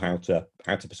therefore how to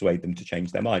persuade them to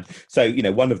change their mind. So,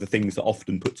 one of the things that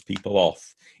often puts people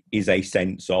off is a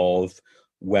sense of,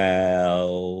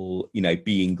 well,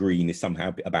 being green is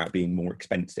somehow about being more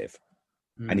expensive.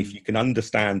 And if you can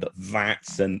understand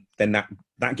then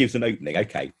that gives an opening.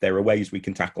 Okay, there are ways we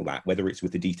can tackle that, whether it's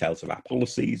with the details of our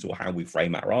policies or how we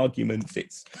frame our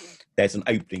arguments. There's an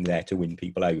opening there to win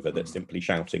people over. That simply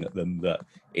shouting at them that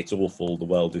it's awful, the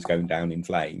world is going down in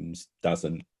flames,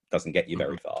 doesn't get you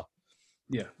very far.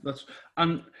 Yeah,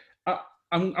 I'm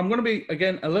going to be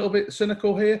again a little bit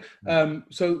cynical here.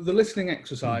 So the listening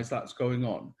exercise that's going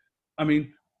on, I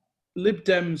mean, Lib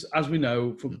Dems, as we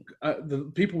know,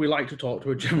 the people we like to talk to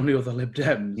are generally other Lib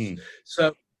Dems.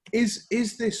 So is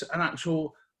this an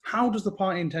actual, how does the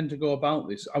party intend to go about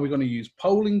this? Are we going to use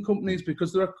polling companies?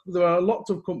 Because there are lots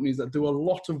of companies that do a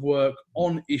lot of work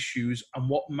on issues and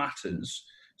what matters.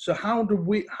 So how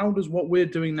does what we're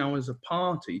doing now as a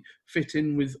party fit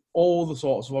in with all the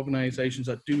sorts of organisations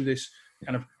that do this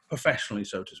kind of professionally,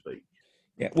 so to speak?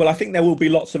 Yeah, well, I think there will be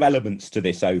lots of elements to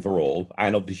this overall,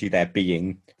 and obviously they're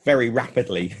being very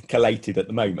rapidly collated at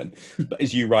the moment. But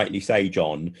as you rightly say,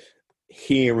 John,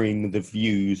 hearing the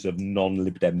views of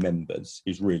non-Lib Dem members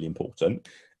is really important,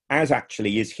 as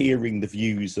actually is hearing the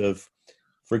views of,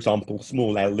 for example,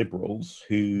 small L liberals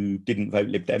who didn't vote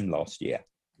Lib Dem last year.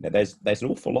 There's an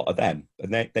awful lot of them,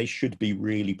 and they should be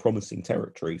really promising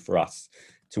territory for us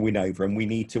to win over, and we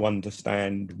need to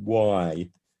understand why.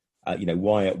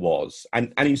 Why it was.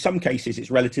 And in some cases, it's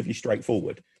relatively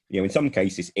straightforward. In some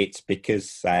cases, it's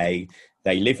because, say,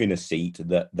 they live in a seat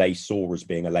that they saw as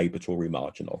being a Labour Tory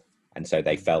marginal. And so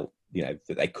they felt, that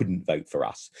they couldn't vote for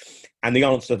us. And the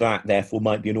answer to that, therefore,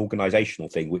 might be an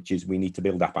organisational thing, which is we need to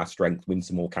build up our strength, win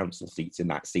some more council seats in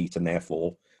that seat, and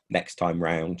therefore, next time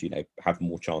round, have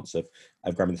more chance of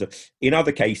grabbing them. In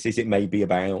other cases, it may be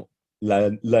about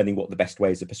learning what the best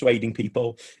ways of persuading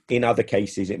people. In other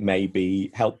cases, it may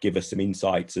be help give us some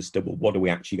insights as to, well, what are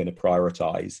we actually going to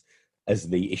prioritise as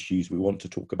the issues we want to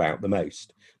talk about the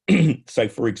most. So,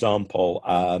 for example,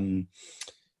 the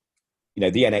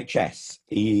NHS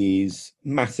is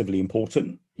massively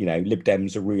important. Lib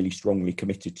Dems are really strongly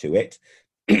committed to it.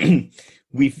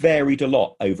 We've varied a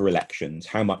lot over elections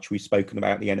how much we've spoken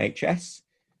about the NHS,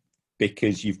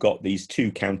 because you've got these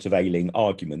two countervailing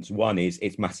arguments. One is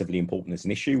it's massively important as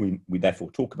an issue, we therefore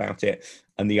talk about it.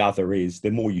 And the other is the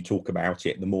more you talk about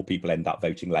it, the more people end up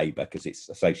voting Labour because it's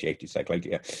associated so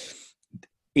closely.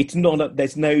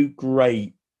 There's no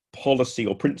great policy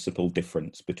or principle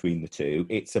difference between the two.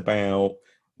 It's about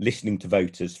listening to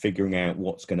voters, figuring out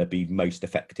what's going to be most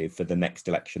effective for the next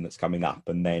election that's coming up,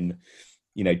 and then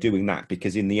doing that,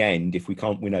 because in the end, if we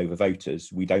can't win over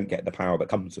voters, we don't get the power that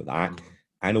comes with that.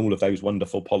 And all of those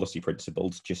wonderful policy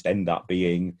principles just end up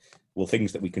being, well,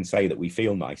 things that we can say that we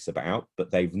feel nice about,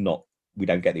 but we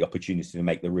don't get the opportunity to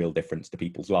make the real difference to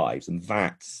people's lives. And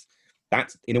that's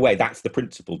in a way, that's the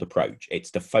principled approach.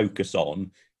 It's to focus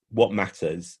on what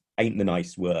matters, ain't the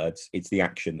nice words, it's the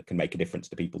action that can make a difference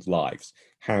to people's lives.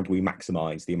 How do we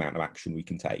maximise the amount of action we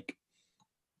can take?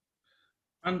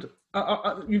 And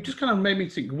you just kind of made me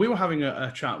think. We were having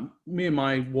a chat. Me and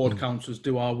my ward councillors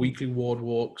do our weekly ward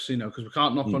walks, because we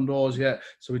can't knock on doors yet.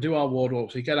 So we do our ward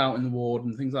walks. We get out in the ward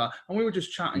and things like that. And we were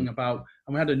just chatting about,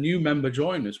 and we had a new member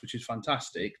join us, which is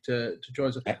fantastic to join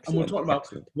us. Excellent, and we're talking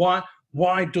about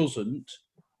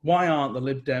why aren't the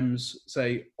Lib Dems,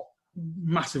 say,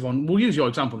 massive on, we'll use your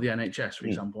example of the NHS, for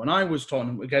example. And I was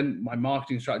talking, again, my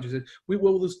marketing strategy is,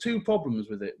 there's two problems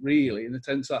with it, really, in the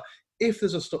sense that if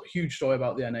there's a huge story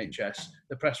about the NHS,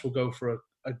 the press will go for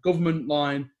a government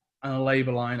line and a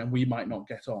Labour line, and we might not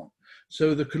get on.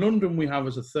 So the conundrum we have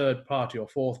as a third party or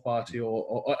fourth party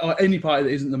or any party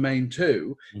that isn't the main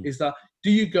two is that, do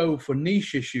you go for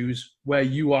niche issues where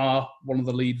you are one of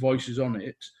the lead voices on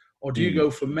it, or do you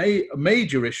go for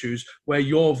major issues where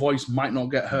your voice might not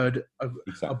get heard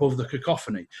above the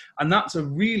cacophony? And that's a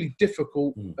really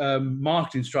difficult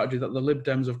marketing strategy that the Lib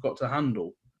Dems have got to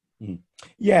handle.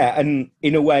 Yeah, and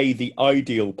in a way, the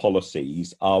ideal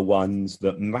policies are ones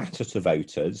that matter to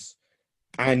voters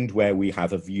and where we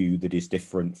have a view that is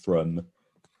different from,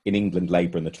 in England,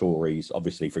 Labour and the Tories.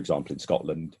 Obviously, for example, in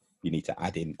Scotland, you need to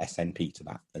add in SNP to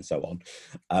that and so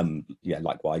on.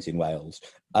 Likewise in Wales.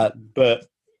 But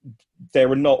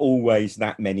there are not always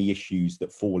that many issues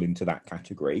that fall into that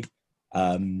category.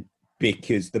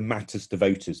 Because the matters to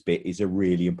voters bit is a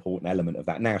really important element of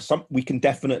that. Now, we can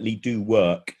definitely do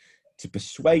work to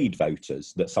persuade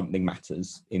voters that something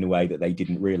matters in a way that they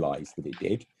didn't realise that it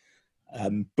did.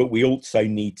 But we also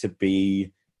need to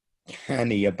be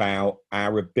canny about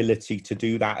our ability to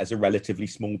do that as a relatively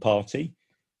small party.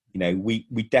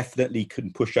 We definitely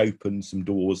can push open some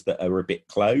doors that are a bit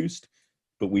closed,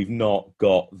 but we've not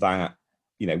got that,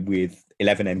 with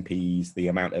 11 MPs, the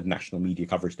amount of national media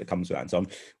coverage that comes with that and so on,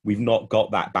 we've not got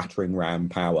that battering ram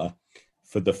power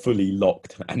for the fully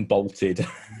locked and bolted,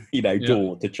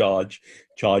 door to charge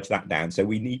that down. So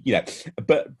we need,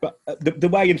 but the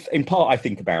way in part I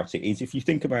think about it is, if you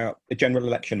think about a general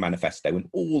election manifesto and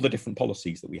all the different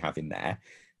policies that we have in there,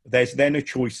 there's then a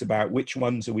choice about which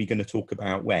ones are we going to talk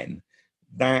about when.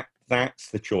 That's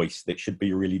the choice that should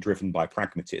be really driven by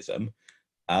pragmatism.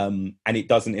 And it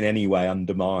doesn't in any way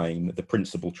undermine the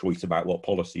principal choice about what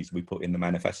policies we put in the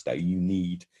manifesto. You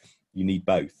need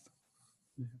both.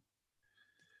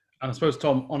 And I suppose,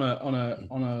 Tom, on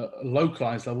a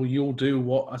localised level, you'll do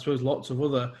what I suppose lots of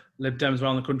other Lib Dems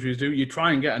around the country do. You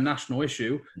try and get a national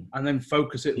issue and then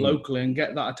focus it locally and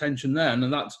get that attention there.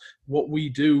 And that's what we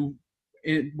do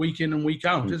week in and week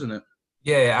out, isn't it?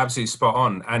 Yeah, absolutely spot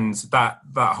on. And that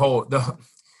whole the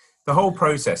whole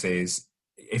process is,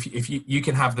 if you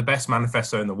can have the best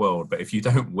manifesto in the world, but if you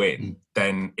don't win,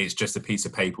 then it's just a piece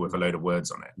of paper with a load of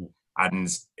words on it.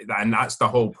 And that's the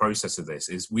whole process of this,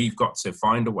 is we've got to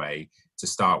find a way to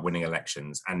start winning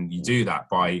elections. And you do that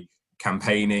by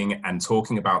campaigning and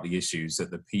talking about the issues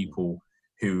that the people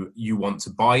who you want to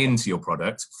buy into your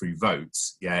product through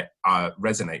votes,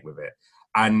 resonate with it.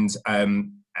 And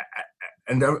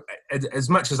as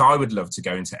much as I would love to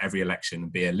go into every election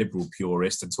and be a liberal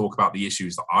purist and talk about the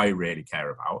issues that I really care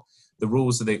about, the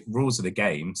rules of the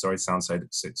game, sorry to sound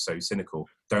so cynical,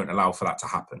 don't allow for that to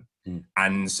happen.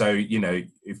 And so,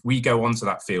 if we go onto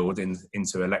that field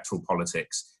into electoral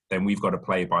politics, then we've got to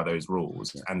play by those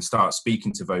rules and start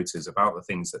speaking to voters about the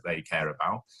things that they care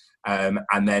about.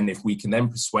 And then if we can then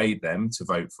persuade them to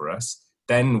vote for us,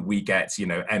 then we get,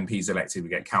 MPs elected, we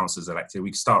get councillors elected,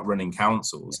 we start running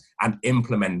councils and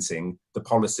implementing the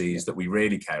policies that we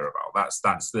really care about.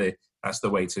 That's the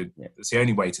way to, it's the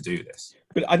only way to do this.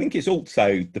 But I think it's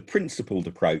also the principled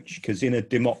approach, because in a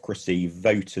democracy,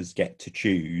 voters get to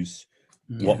choose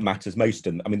what matters most.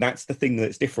 And I mean, that's the thing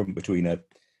that's different between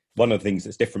one of the things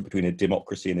that's different between a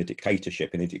democracy and a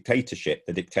dictatorship. In a dictatorship,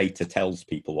 the dictator tells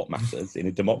people what matters. In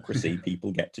a democracy,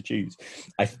 people get to choose.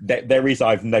 There is,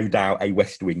 I've no doubt, a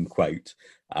West Wing quote.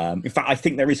 In fact, I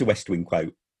think there is a West Wing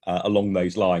quote along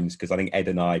those lines, because I think Ed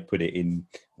and I put it in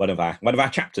one of our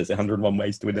chapters, 101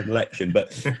 Ways to Win an Election.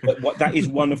 But what that is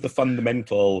one of the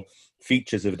fundamental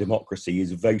features of a democracy,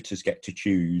 is voters get to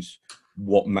choose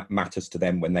what matters to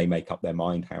them when they make up their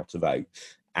mind how to vote.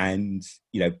 And,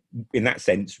 in that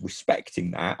sense,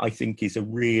 respecting that, I think, is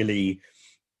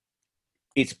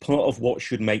it's part of what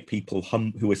should make people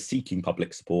who are seeking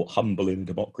public support humble in a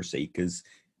democracy, because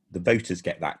the voters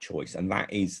get that choice, and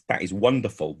that is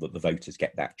wonderful that the voters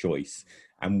get that choice.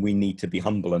 And we need to be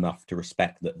humble enough to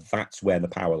respect that that's where the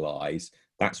power lies.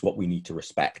 That's what we need to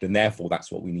respect, and therefore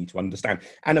that's what we need to understand.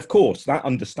 And of course, that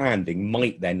understanding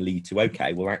might then lead to,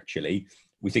 okay, well, actually,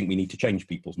 we think we need to change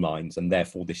people's minds, and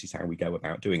therefore this is how we go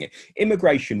about doing it.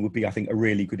 Immigration would be, I think, a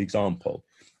really good example,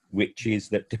 which is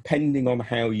that depending on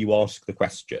how you ask the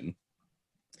question,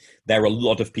 there are a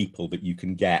lot of people that you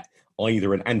can get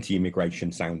either an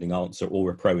anti-immigration sounding answer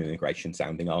or a pro-immigration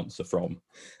sounding answer from.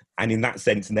 And in that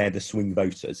sense, they're the swing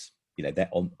voters. You know, they're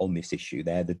on this issue.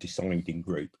 They're the deciding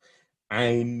group.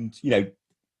 And, you know,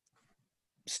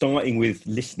 starting with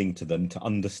listening to them to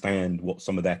understand what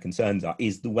some of their concerns are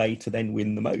is the way to then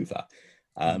win them over.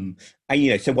 And, you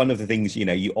know, so one of the things,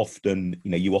 you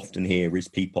often hear is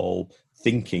people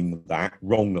thinking that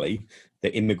wrongly,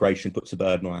 that immigration puts a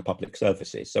burden on our public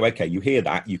services. So, okay, you hear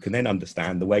that, you can then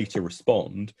understand the way to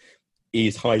respond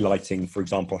is highlighting, for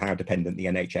example, how dependent the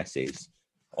NHS is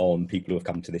on people who have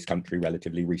come to this country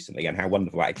relatively recently and how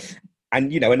wonderful.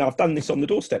 And, you know, and I've done this on the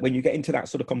doorstep. When you get into that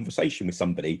sort of conversation with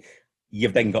somebody,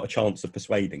 you've then got a chance of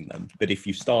persuading them. But if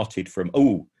you started from,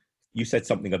 oh, you said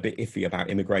something a bit iffy about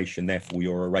immigration, therefore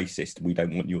you're a racist, we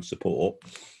don't want your support,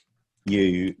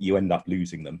 you end up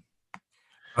losing them.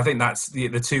 I think that's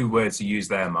the two words you use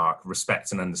there, Mark,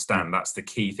 respect and understand. That's the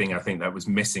key thing I think that was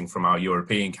missing from our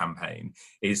European campaign,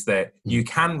 is that you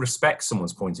can respect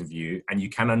someone's point of view and you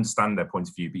can understand their point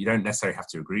of view, but you don't necessarily have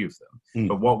to agree with them.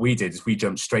 But what we did is we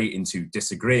jumped straight into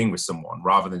disagreeing with someone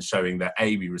rather than showing that,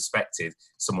 A, we respected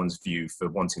someone's view for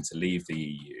wanting to leave the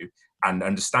EU and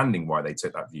understanding why they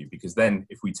took that view. Because then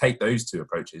if we take those two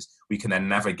approaches, we can then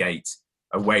navigate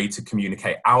a way to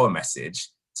communicate our message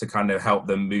to kind of help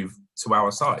them move to our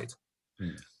side.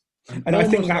 And I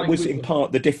think that was in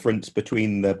part the difference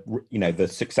between the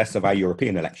success of our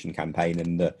European election campaign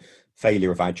and the failure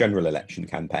of our general election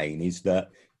campaign, is that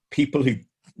people who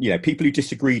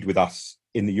disagreed with us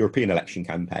in the European election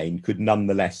campaign could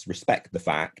nonetheless respect the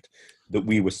fact that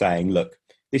we were saying, look,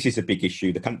 this is a big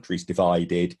issue, the country's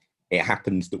divided, it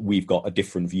happens that we've got a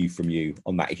different view from you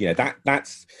on that. You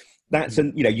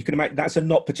know, you can imagine that's a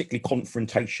not particularly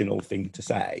confrontational thing to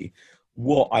say.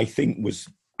 What I think was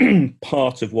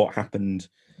part of what happened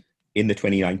in the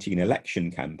 2019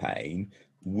 election campaign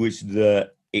was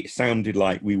that it sounded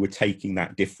like we were taking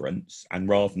that difference, and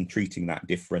rather than treating that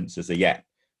difference as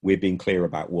we're being clear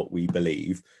about what we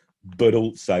believe, but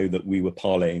also that we were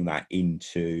parlaying that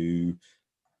into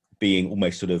being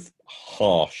almost sort of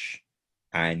harsh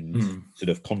and sort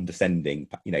of condescending,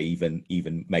 you know,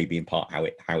 even maybe in part how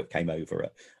it came over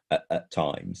at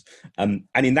times. And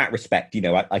in that respect, you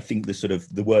know, I think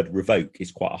the word revoke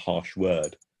is quite a harsh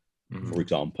word, for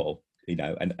example, you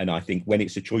know, and I think when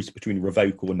it's a choice between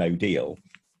revoke or no deal,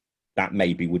 that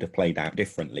maybe would have played out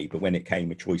differently. But when it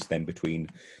came a choice then between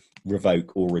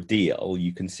revoke or a deal,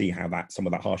 you can see how some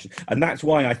of that harsh. And that's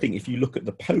why I think if you look at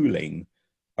the polling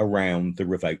around the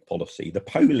revoke policy, the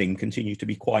polling continued to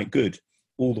be quite good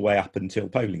all the way up until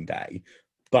polling day.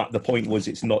 But the point was,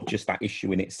 it's not just that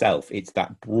issue in itself, it's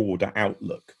that broader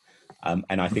outlook. And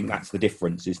I think that's the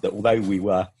difference, is that although we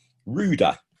were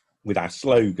ruder with our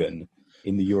slogan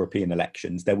in the European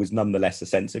elections, there was nonetheless a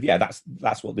sense of,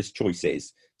 that's what this choice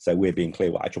is. So we're being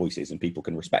clear what our choice is, and people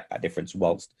can respect that difference.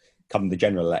 Whilst come the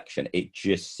general election, it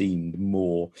just seemed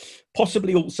more,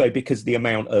 possibly also because the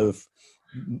amount of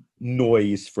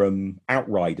noise from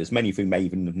outriders, many of whom may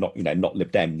even have not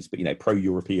Lib Dems, but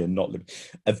pro-European, not Lib,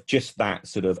 of just that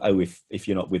sort of, if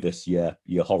you're not with us,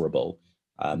 you're horrible,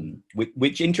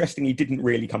 which interestingly didn't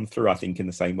really come through, I think, in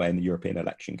the same way in the European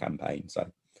election campaign. So,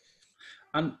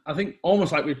 and I think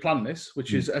almost like we planned this,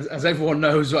 which is, as everyone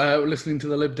knows, listening to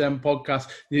the Lib Dem podcast,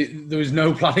 there is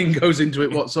no planning goes into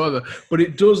it whatsoever. But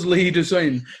it does lead us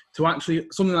in to actually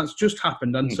something that's just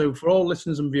happened. And so for all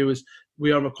listeners and viewers,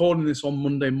 we are recording this on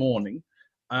Monday morning.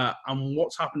 And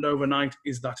what's happened overnight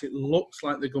is that it looks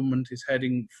like the government is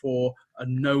heading for a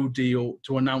no deal,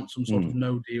 to announce some sort of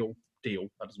no deal.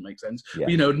 That doesn't make sense. Yeah.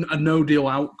 But, a no deal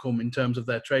outcome in terms of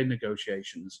their trade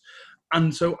negotiations.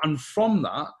 And from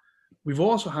that, we've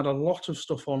also had a lot of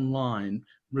stuff online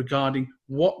regarding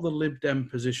what the Lib Dem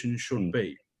position should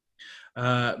be.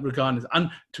 Regarding, and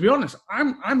to be honest,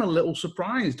 I'm a little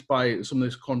surprised by some of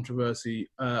this controversy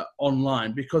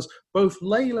online, because both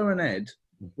Layla and Ed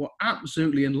were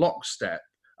absolutely in lockstep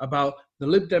about the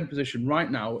Lib Dem position right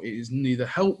now. It is neither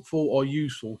helpful or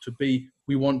useful to be,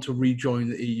 we want to rejoin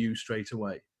the EU straight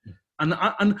away. And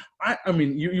I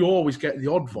mean, you always get the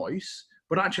odd voice,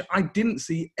 but actually I didn't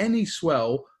see any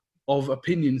swell of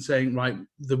opinion saying, right,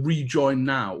 the rejoin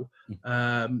now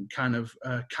kind of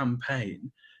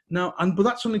campaign. Now, but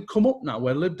that's only come up now,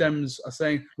 where Lib Dems are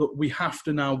saying, look, we have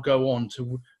to now go on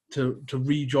to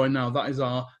rejoin now.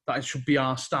 That should be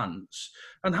our stance.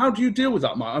 And how do you deal with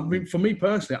that, Mark? I mean, for me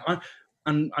personally,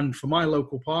 and for my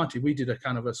local party, we did a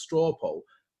kind of a straw poll,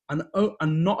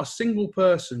 and not a single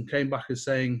person came back as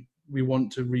saying we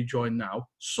want to rejoin now.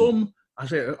 I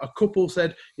say a couple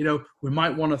said, we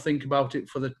might want to think about it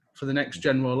for the next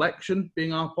general election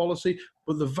being our policy,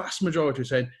 but the vast majority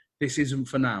said this isn't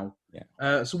for now.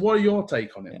 Yeah. So what are your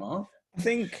take on it, Mark? I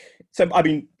think so. I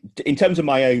mean, in terms of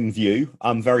my own view,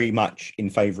 I'm very much in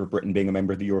favour of Britain being a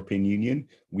member of the European Union.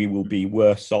 We will be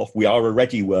worse off. We are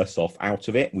already worse off out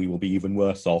of it. We will be even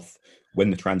worse off when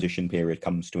the transition period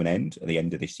comes to an end at the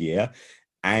end of this year.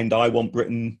 And I want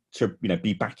Britain to,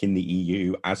 be back in the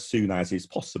EU as soon as is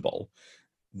possible.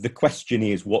 The question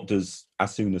is, what does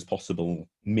as soon as possible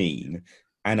mean?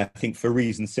 And I think for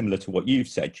reasons similar to what you've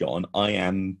said, John, I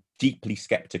am deeply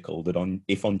sceptical that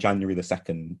if on January the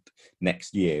 2nd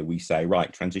next year we say,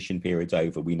 right, transition period's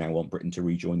over, we now want Britain to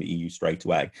rejoin the EU straight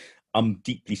away, I'm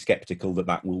deeply sceptical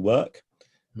that will work.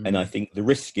 And I think the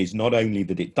risk is not only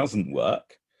that it doesn't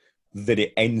work, that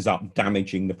it ends up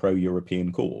damaging the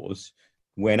pro-European cause,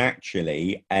 when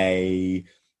actually a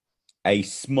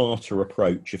smarter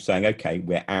approach of saying, okay,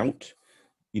 we're out,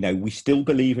 we still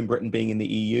believe in Britain being in the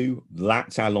EU.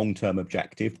 That's our long-term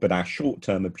objective. But our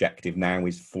short-term objective now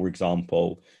is, for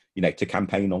example, to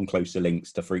campaign on closer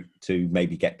links to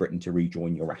maybe get Britain to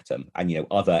rejoin Euratom and,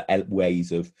 other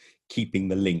ways of keeping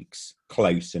the links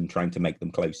close and trying to make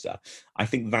them closer. I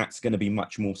think that's going to be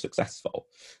much more successful.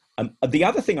 The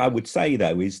other thing I would say,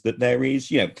 though, is that there is,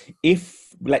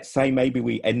 if, let's say, maybe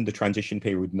we end the transition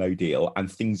period with no deal and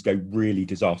things go really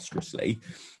disastrously,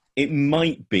 it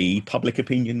might be public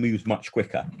opinion moves much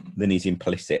quicker than is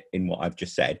implicit in what I've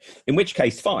just said, in which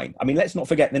case, fine. I mean, let's not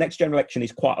forget the next general election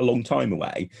is quite a long time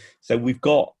away. So we've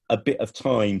got a bit of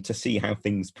time to see how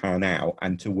things pan out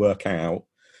and to work out,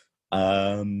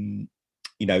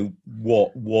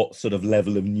 what sort of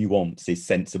level of nuance is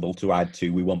sensible to add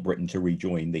to we want Britain to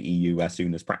rejoin the EU as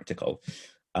soon as practical.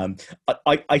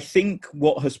 I think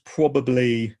what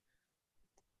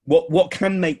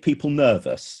can make people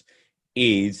nervous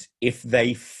is if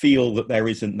they feel that there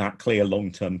isn't that clear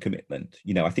long-term commitment.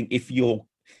 I think if you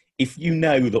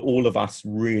know that all of us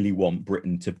really want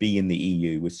Britain to be in the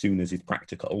EU as soon as it's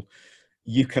practical,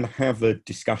 you can have a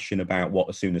discussion about what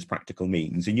as soon as practical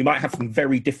means. And you might have some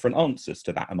very different answers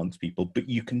to that amongst people, but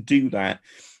you can do that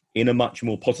in a much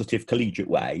more positive, collegiate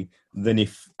way than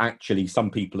if actually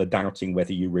some people are doubting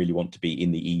whether you really want to be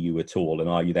in the EU at all. And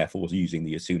are you therefore using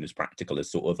the as soon as practical as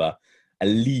sort of a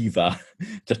lever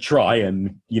to try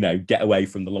and, get away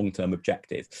from the long-term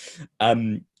objective.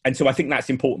 And so I think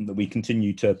that's important that we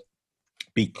continue to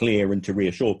be clear and to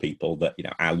reassure people that,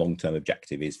 our long-term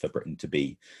objective is for Britain to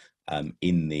be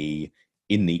in the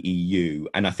EU.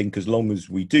 And I think as long as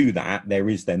we do that, there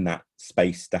is then that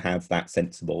space to have that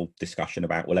sensible discussion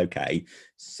about, well, okay,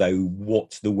 so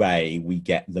what's the way we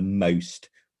get the most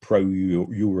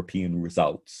pro-European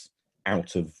results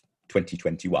out of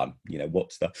 2021?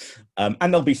 What's the and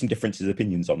there'll be some differences of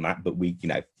opinions on that, but we,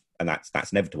 and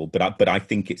that's inevitable. But I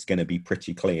think it's going to be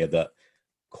pretty clear that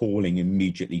calling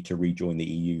immediately to rejoin the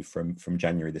EU from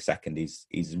January the 2nd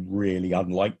is really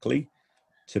unlikely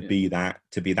to be that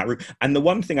route. And the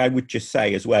one thing I would just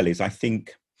say as well is I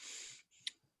think,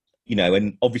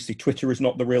 and obviously Twitter is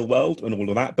not the real world and all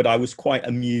of that, but I was quite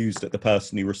amused at the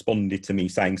person who responded to me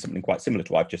saying something quite similar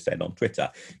to what I've just said on Twitter,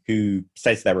 who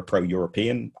says they're a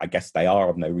pro-European. I guess they are.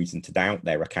 I've no reason to doubt.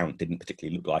 Their account didn't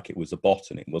particularly look like it was a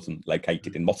bot and it wasn't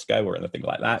located in Moscow or anything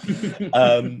like that.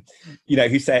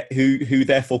 Who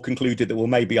therefore concluded that, well,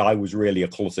 maybe I was really a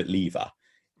closet leaver.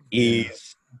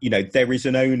 There is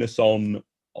an onus on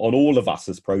all of us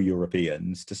as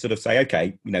pro-Europeans to sort of say,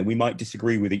 okay, we might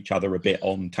disagree with each other a bit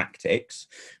on tactics,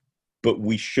 but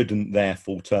we shouldn't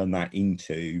therefore turn that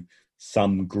into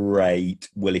some great,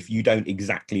 well, if you don't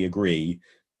exactly agree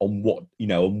on what,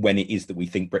 on when it is that we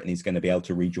think Britain is going to be able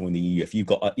to rejoin the EU, if you've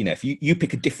got, if you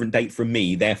pick a different date from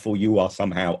me, therefore you are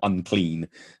somehow unclean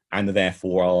and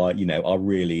therefore are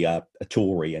really a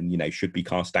Tory and, should be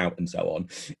cast out and so on,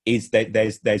 is that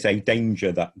there's a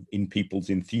danger that in people's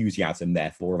enthusiasm,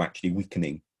 therefore, of actually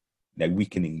weakening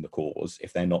the cause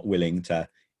if they're not willing to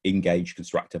engage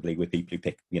constructively with people who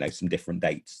pick, some different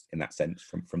dates in that sense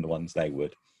from the ones they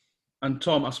would. And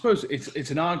Tom, I suppose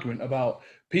it's an argument about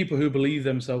people who believe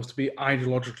themselves to be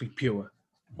ideologically pure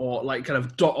or like kind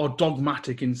of or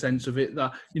dogmatic in sense of it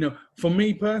that, for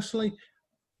me personally,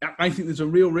 I think there's a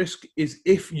real risk is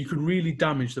if you could really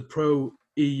damage the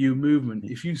EU movement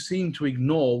if you seem to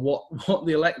ignore what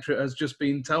the electorate has just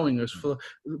been telling us, for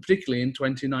particularly in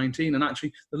 2019. And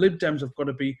actually, the Lib Dems have got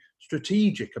to be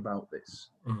strategic about this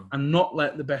and not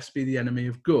let the best be the enemy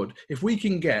of good. If we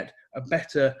can get a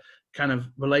better kind of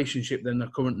relationship than the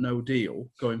current no deal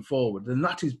going forward, then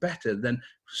that is better than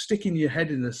sticking your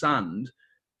head in the sand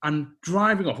and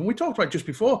driving off. And we talked about just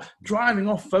before, driving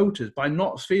off voters by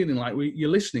not feeling like you're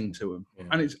listening to them. Yeah.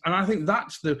 And I think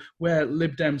that's where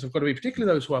Lib Dems have got to be,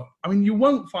 particularly those who are, I mean, you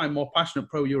won't find more passionate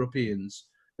pro-Europeans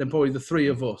than probably the three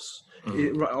of us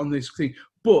on this thing.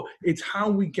 But it's how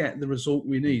we get the result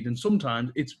we need. And sometimes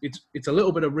it's a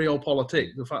little bit of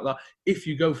realpolitik, the fact that if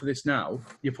you go for this now,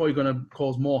 you're probably going to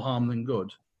cause more harm than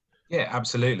good. Yeah,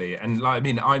 absolutely. And I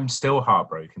mean, I'm still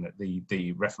heartbroken at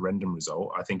the referendum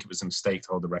result. I think it was a mistake to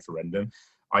hold the referendum.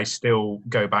 I still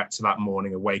go back to that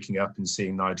morning of waking up and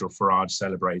seeing Nigel Farage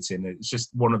celebrating. It's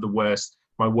just one of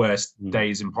my worst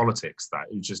days in politics. That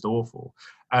it was just awful.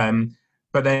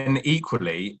 But then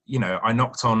equally, I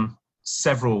knocked on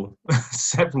several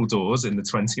doors in the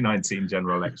 2019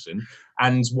 general election,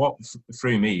 and what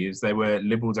threw me is there were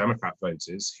Liberal Democrat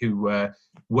voters who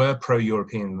were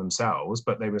pro-European themselves,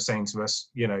 but they were saying to us,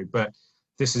 but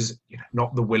this is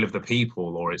not the will of the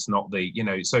people, or it's not the,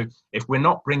 so if we're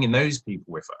not bringing those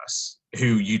people with us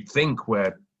who you'd think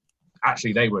were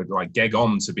actually, they were like geg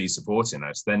on to be supporting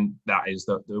us, then that is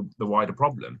the wider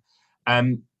problem.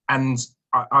 And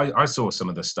I saw some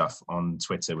of the stuff on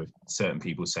Twitter with certain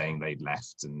people saying they'd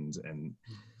left, and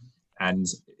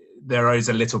there is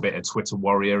a little bit of Twitter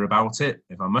warrior about it,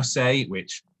 if I must say,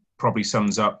 which probably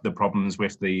sums up the problems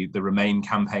with the Remain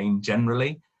campaign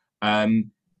generally. And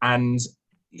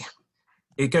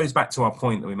it goes back to our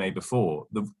point that we made before.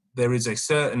 There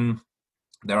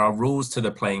are rules to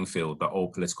the playing field that all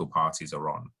political parties are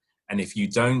on. And if you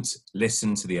don't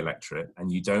listen to the electorate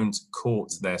and you don't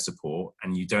court their support,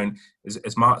 and you don't,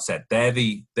 as Mark said, they're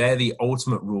the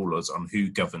ultimate rulers on who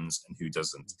governs and who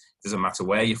doesn't. It doesn't matter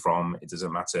where you're from. It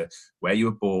doesn't matter where you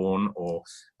were born or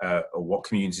what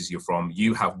communities you're from.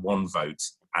 You have one vote,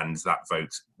 and that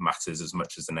vote matters as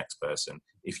much as the next person.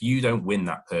 If you don't win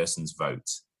that person's vote,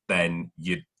 then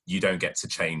you don't get to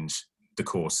change the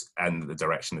course and the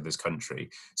direction of this country.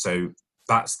 So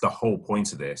that's the whole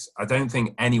point of this. I don't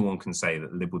think anyone can say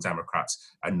that Liberal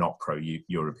Democrats are not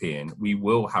pro-European. We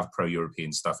will have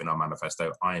pro-European stuff in our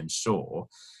manifesto, I am sure.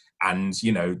 And,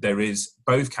 there is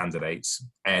both candidates,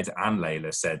 Ed and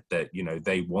Layla, said that,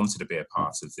 they wanted to be a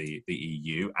part of the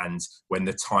EU. And when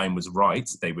the time was right,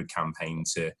 they would campaign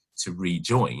to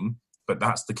rejoin. But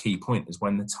that's the key point, is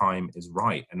when the time is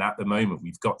right. And at the moment,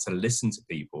 we've got to listen to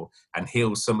people and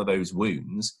heal some of those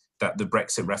wounds that the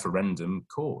Brexit referendum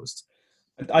caused.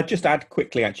 I'd just add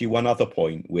quickly, actually, one other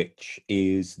point, which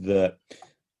is that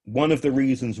one of the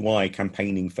reasons why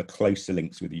campaigning for closer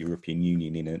links with the European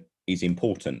Union is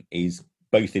important is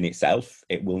both in itself,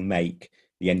 it will make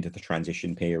the end of the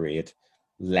transition period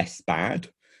less bad,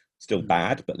 still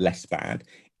bad, but less bad.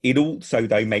 It also,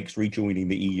 though, makes rejoining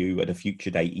the EU at a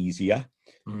future date easier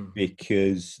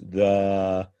because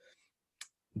the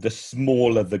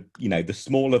smaller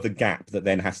the gap that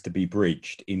then has to be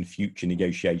bridged in future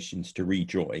negotiations to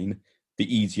rejoin,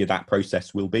 the easier that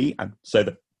process will be. And so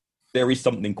there is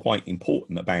something quite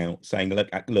important about saying,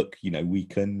 look, we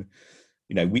can,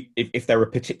 if there are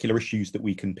particular issues that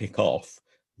we can pick off,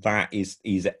 that is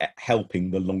helping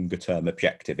the longer term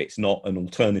objective. It's not an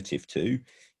alternative to,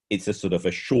 it's a sort of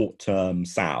a short term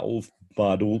salve,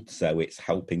 but also it's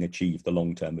helping achieve the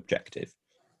long term objective.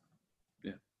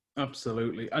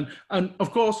 Absolutely. And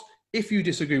of course, if you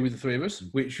disagree with the three of us,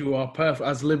 which you are perfect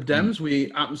as Lib Dems,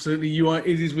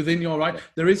 it is within your right.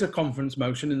 There is a conference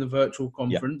motion in the virtual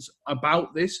conference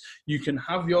about this. You can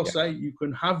have your say, you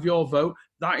can have your vote.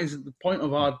 That is the point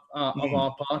of our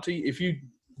party. If you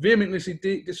vehemently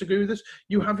disagree with us,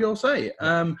 you have your say.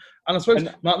 And I suppose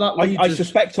I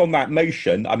suspect on that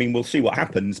motion, I mean, we'll see what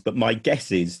happens, but my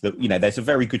guess is that, there's a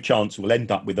very good chance we'll end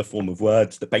up with a form of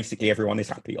words that basically everyone is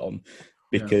happy on.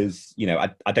 Because,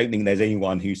 I don't think there's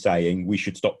anyone who's saying we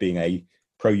should stop being a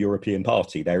pro-European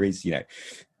party. There is,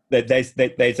 there's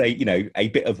a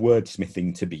bit of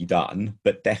wordsmithing to be done,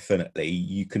 but definitely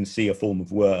you can see a form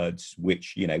of words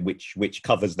which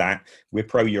covers that we're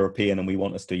pro-European and we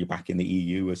want us to be back in the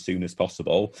EU as soon as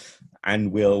possible.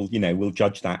 And we'll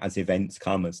judge that as events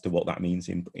come as to what that means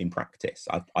in practice.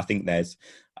 I think there's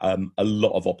a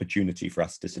lot of opportunity for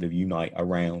us to sort of unite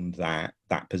around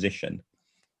that position.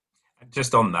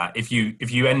 Just on that, if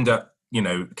you end up,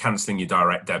 cancelling your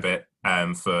direct debit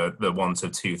for the want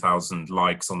of 2,000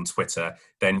 likes on Twitter,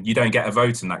 then you don't get a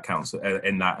vote in that council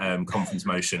conference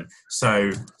motion. So,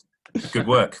 good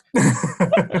work.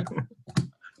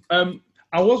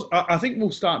 I think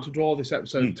we'll start to draw this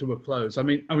episode to a close. I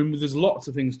mean, there's lots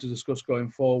of things to discuss going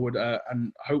forward,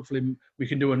 and hopefully we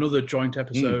can do another joint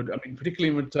episode. I mean,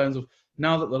 particularly in terms of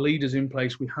now that the leader's in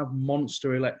place, we have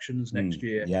monster elections next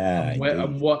year. Yeah,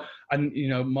 and you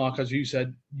know, Mark, as you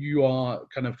said, you are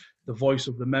kind of the voice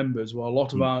of the members. Well, a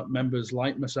lot of our members,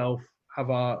 like myself,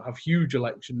 have huge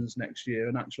elections next year,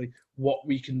 and actually, what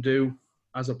we can do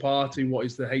as a party, what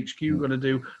is the HQ going to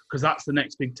do? Because that's the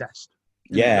next big test.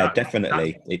 Yeah,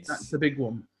 definitely. That's the big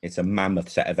one. It's a mammoth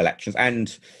set of elections. And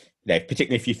you know,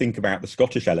 particularly if you think about the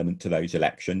Scottish element to those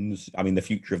elections, I mean, the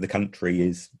future of the country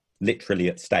is literally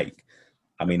at stake.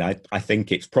 I mean, I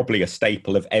think it's probably a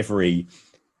staple of every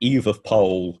eve of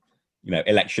poll, you know,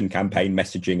 election campaign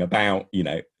messaging about, you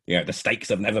know, the stakes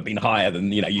have never been higher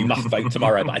than, you know, you must vote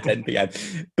tomorrow by 10 p.m.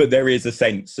 But there is a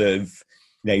sense of,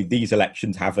 you know, these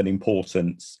elections have an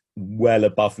importance well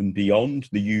above and beyond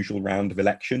the usual round of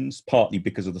elections, partly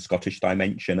because of the Scottish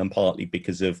dimension and partly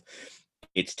because of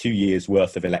it's 2 years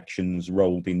worth of elections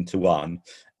rolled into one,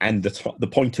 and the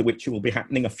point at which it will be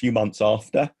happening a few months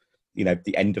after, you know,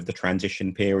 the end of the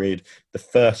transition period, the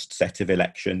first set of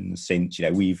elections since, you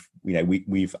know, we've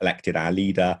elected our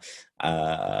leader,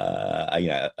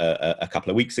 a couple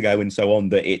of weeks ago and so on.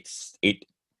 That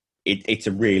it's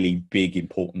a really big,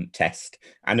 important test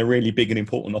and a really big and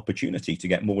important opportunity to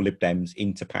get more Lib Dems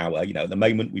into power. You know, at the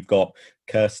moment, we've got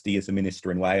Kirsty as a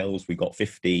minister in Wales. We've got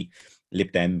 50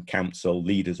 Lib Dem council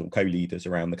leaders or co-leaders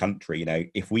around the country. You know,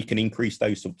 if we can increase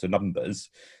those sorts of numbers,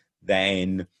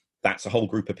 then that's a whole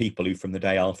group of people who, from the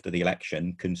day after the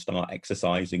election, can start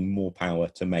exercising more power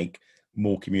to make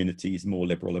more communities more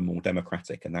liberal and more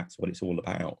democratic. And that's what it's all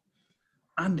about.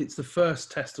 And it's the first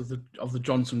test of the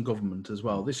Johnson government as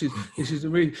well. This is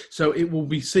really, so it will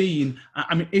be seen.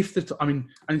 I mean, and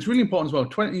it's really important as well.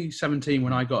 2017,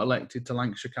 when I got elected to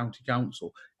Lancashire County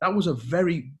Council, that was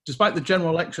despite the general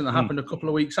election that happened a couple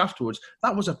of weeks afterwards,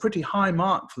 that was a pretty high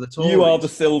mark for the Tories. You are the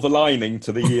silver lining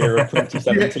to the year of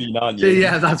 2017, aren't you?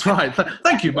 Yeah, that's right.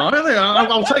 Thank you, Mark.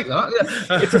 I'll take that.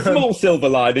 Yeah. It's a small silver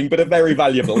lining, but a very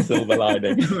valuable silver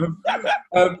lining.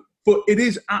 But it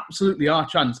is absolutely our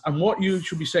chance. And what you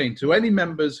should be saying to any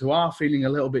members who are feeling a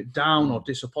little bit down or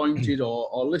disappointed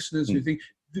or listeners who think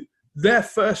their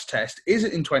first test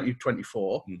isn't in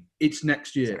 2024, it's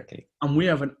next year. Exactly. And we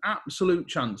have an absolute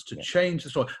chance to change the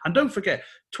story. And don't forget,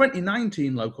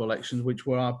 2019 local elections, which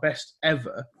were our best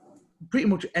ever, pretty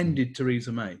much ended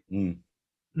Theresa May.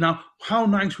 Now, how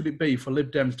nice would it be for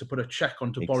Lib Dems to put a check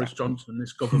onto Boris Johnson and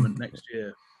this government next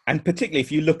year? And particularly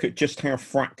if you look at just how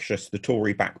fractious the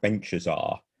Tory backbenchers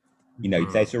are, you know,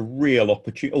 there's a real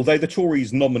opportunity. Although the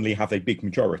Tories nominally have a big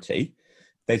majority,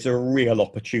 there's a real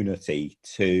opportunity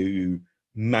to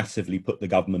massively put the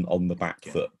government on the back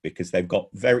foot, because they've got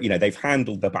they've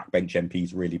handled the backbench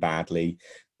MPs really badly.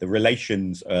 The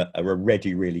relations are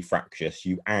already really fractious.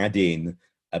 You add in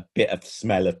a bit of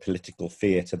smell of political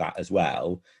fear to that as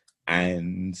well,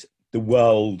 and the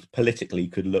world politically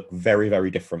could look very,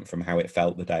 very different from how it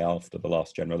felt the day after the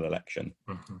last general election.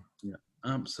 Yeah,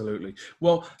 absolutely.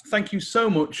 Well, thank you so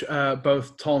much,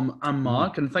 both Tom and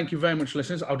Mark, and thank you very much,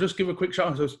 listeners. I'll just give a quick shout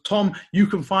out. So, Tom, you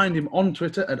can find him on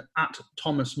Twitter at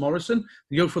Thomas Morrison.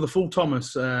 You go for the full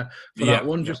Thomas for that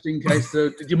one, just in case.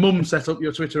 Did your mum set up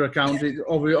your Twitter account?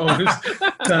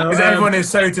 Because everyone is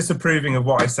so disapproving of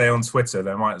what I say on Twitter,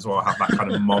 they might as well have that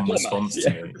kind of mom response to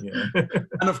me. Yeah.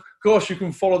 And of course, you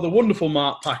can follow the wonderful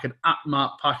Mark Pack at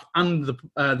Mark Pack, and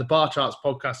the Bar Charts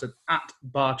podcast at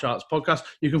Bar Charts Podcast.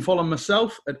 You can follow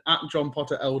myself at John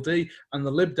Potter LD, and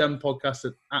the Lib Dem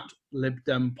podcast at Lib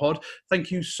Dem Pod. Thank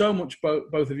you so much,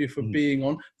 both of you, for being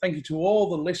on. Thank you to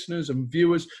all the listeners and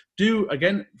viewers. Do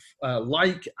again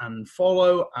like and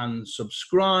follow and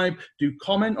subscribe. Do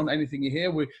comment on anything you hear.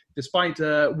 We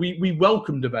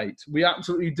welcome debate. We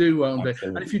absolutely do welcome debate.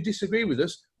 And if you disagree with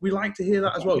us, we like to hear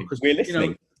that as well, because we're listening. You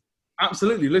know,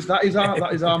 absolutely, that is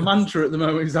our mantra at the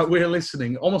moment, is that we're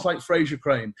listening, almost like Fraser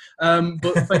Crane.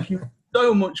 But thank you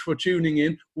so much for tuning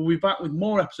in. We'll be back with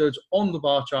more episodes on the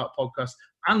Bar Chart podcast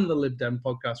and the Lib Dem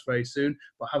podcast very soon.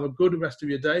 But have a good rest of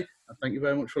your day, and thank you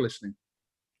very much for listening.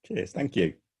 Cheers. Thank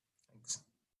you.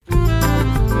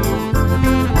 Thanks.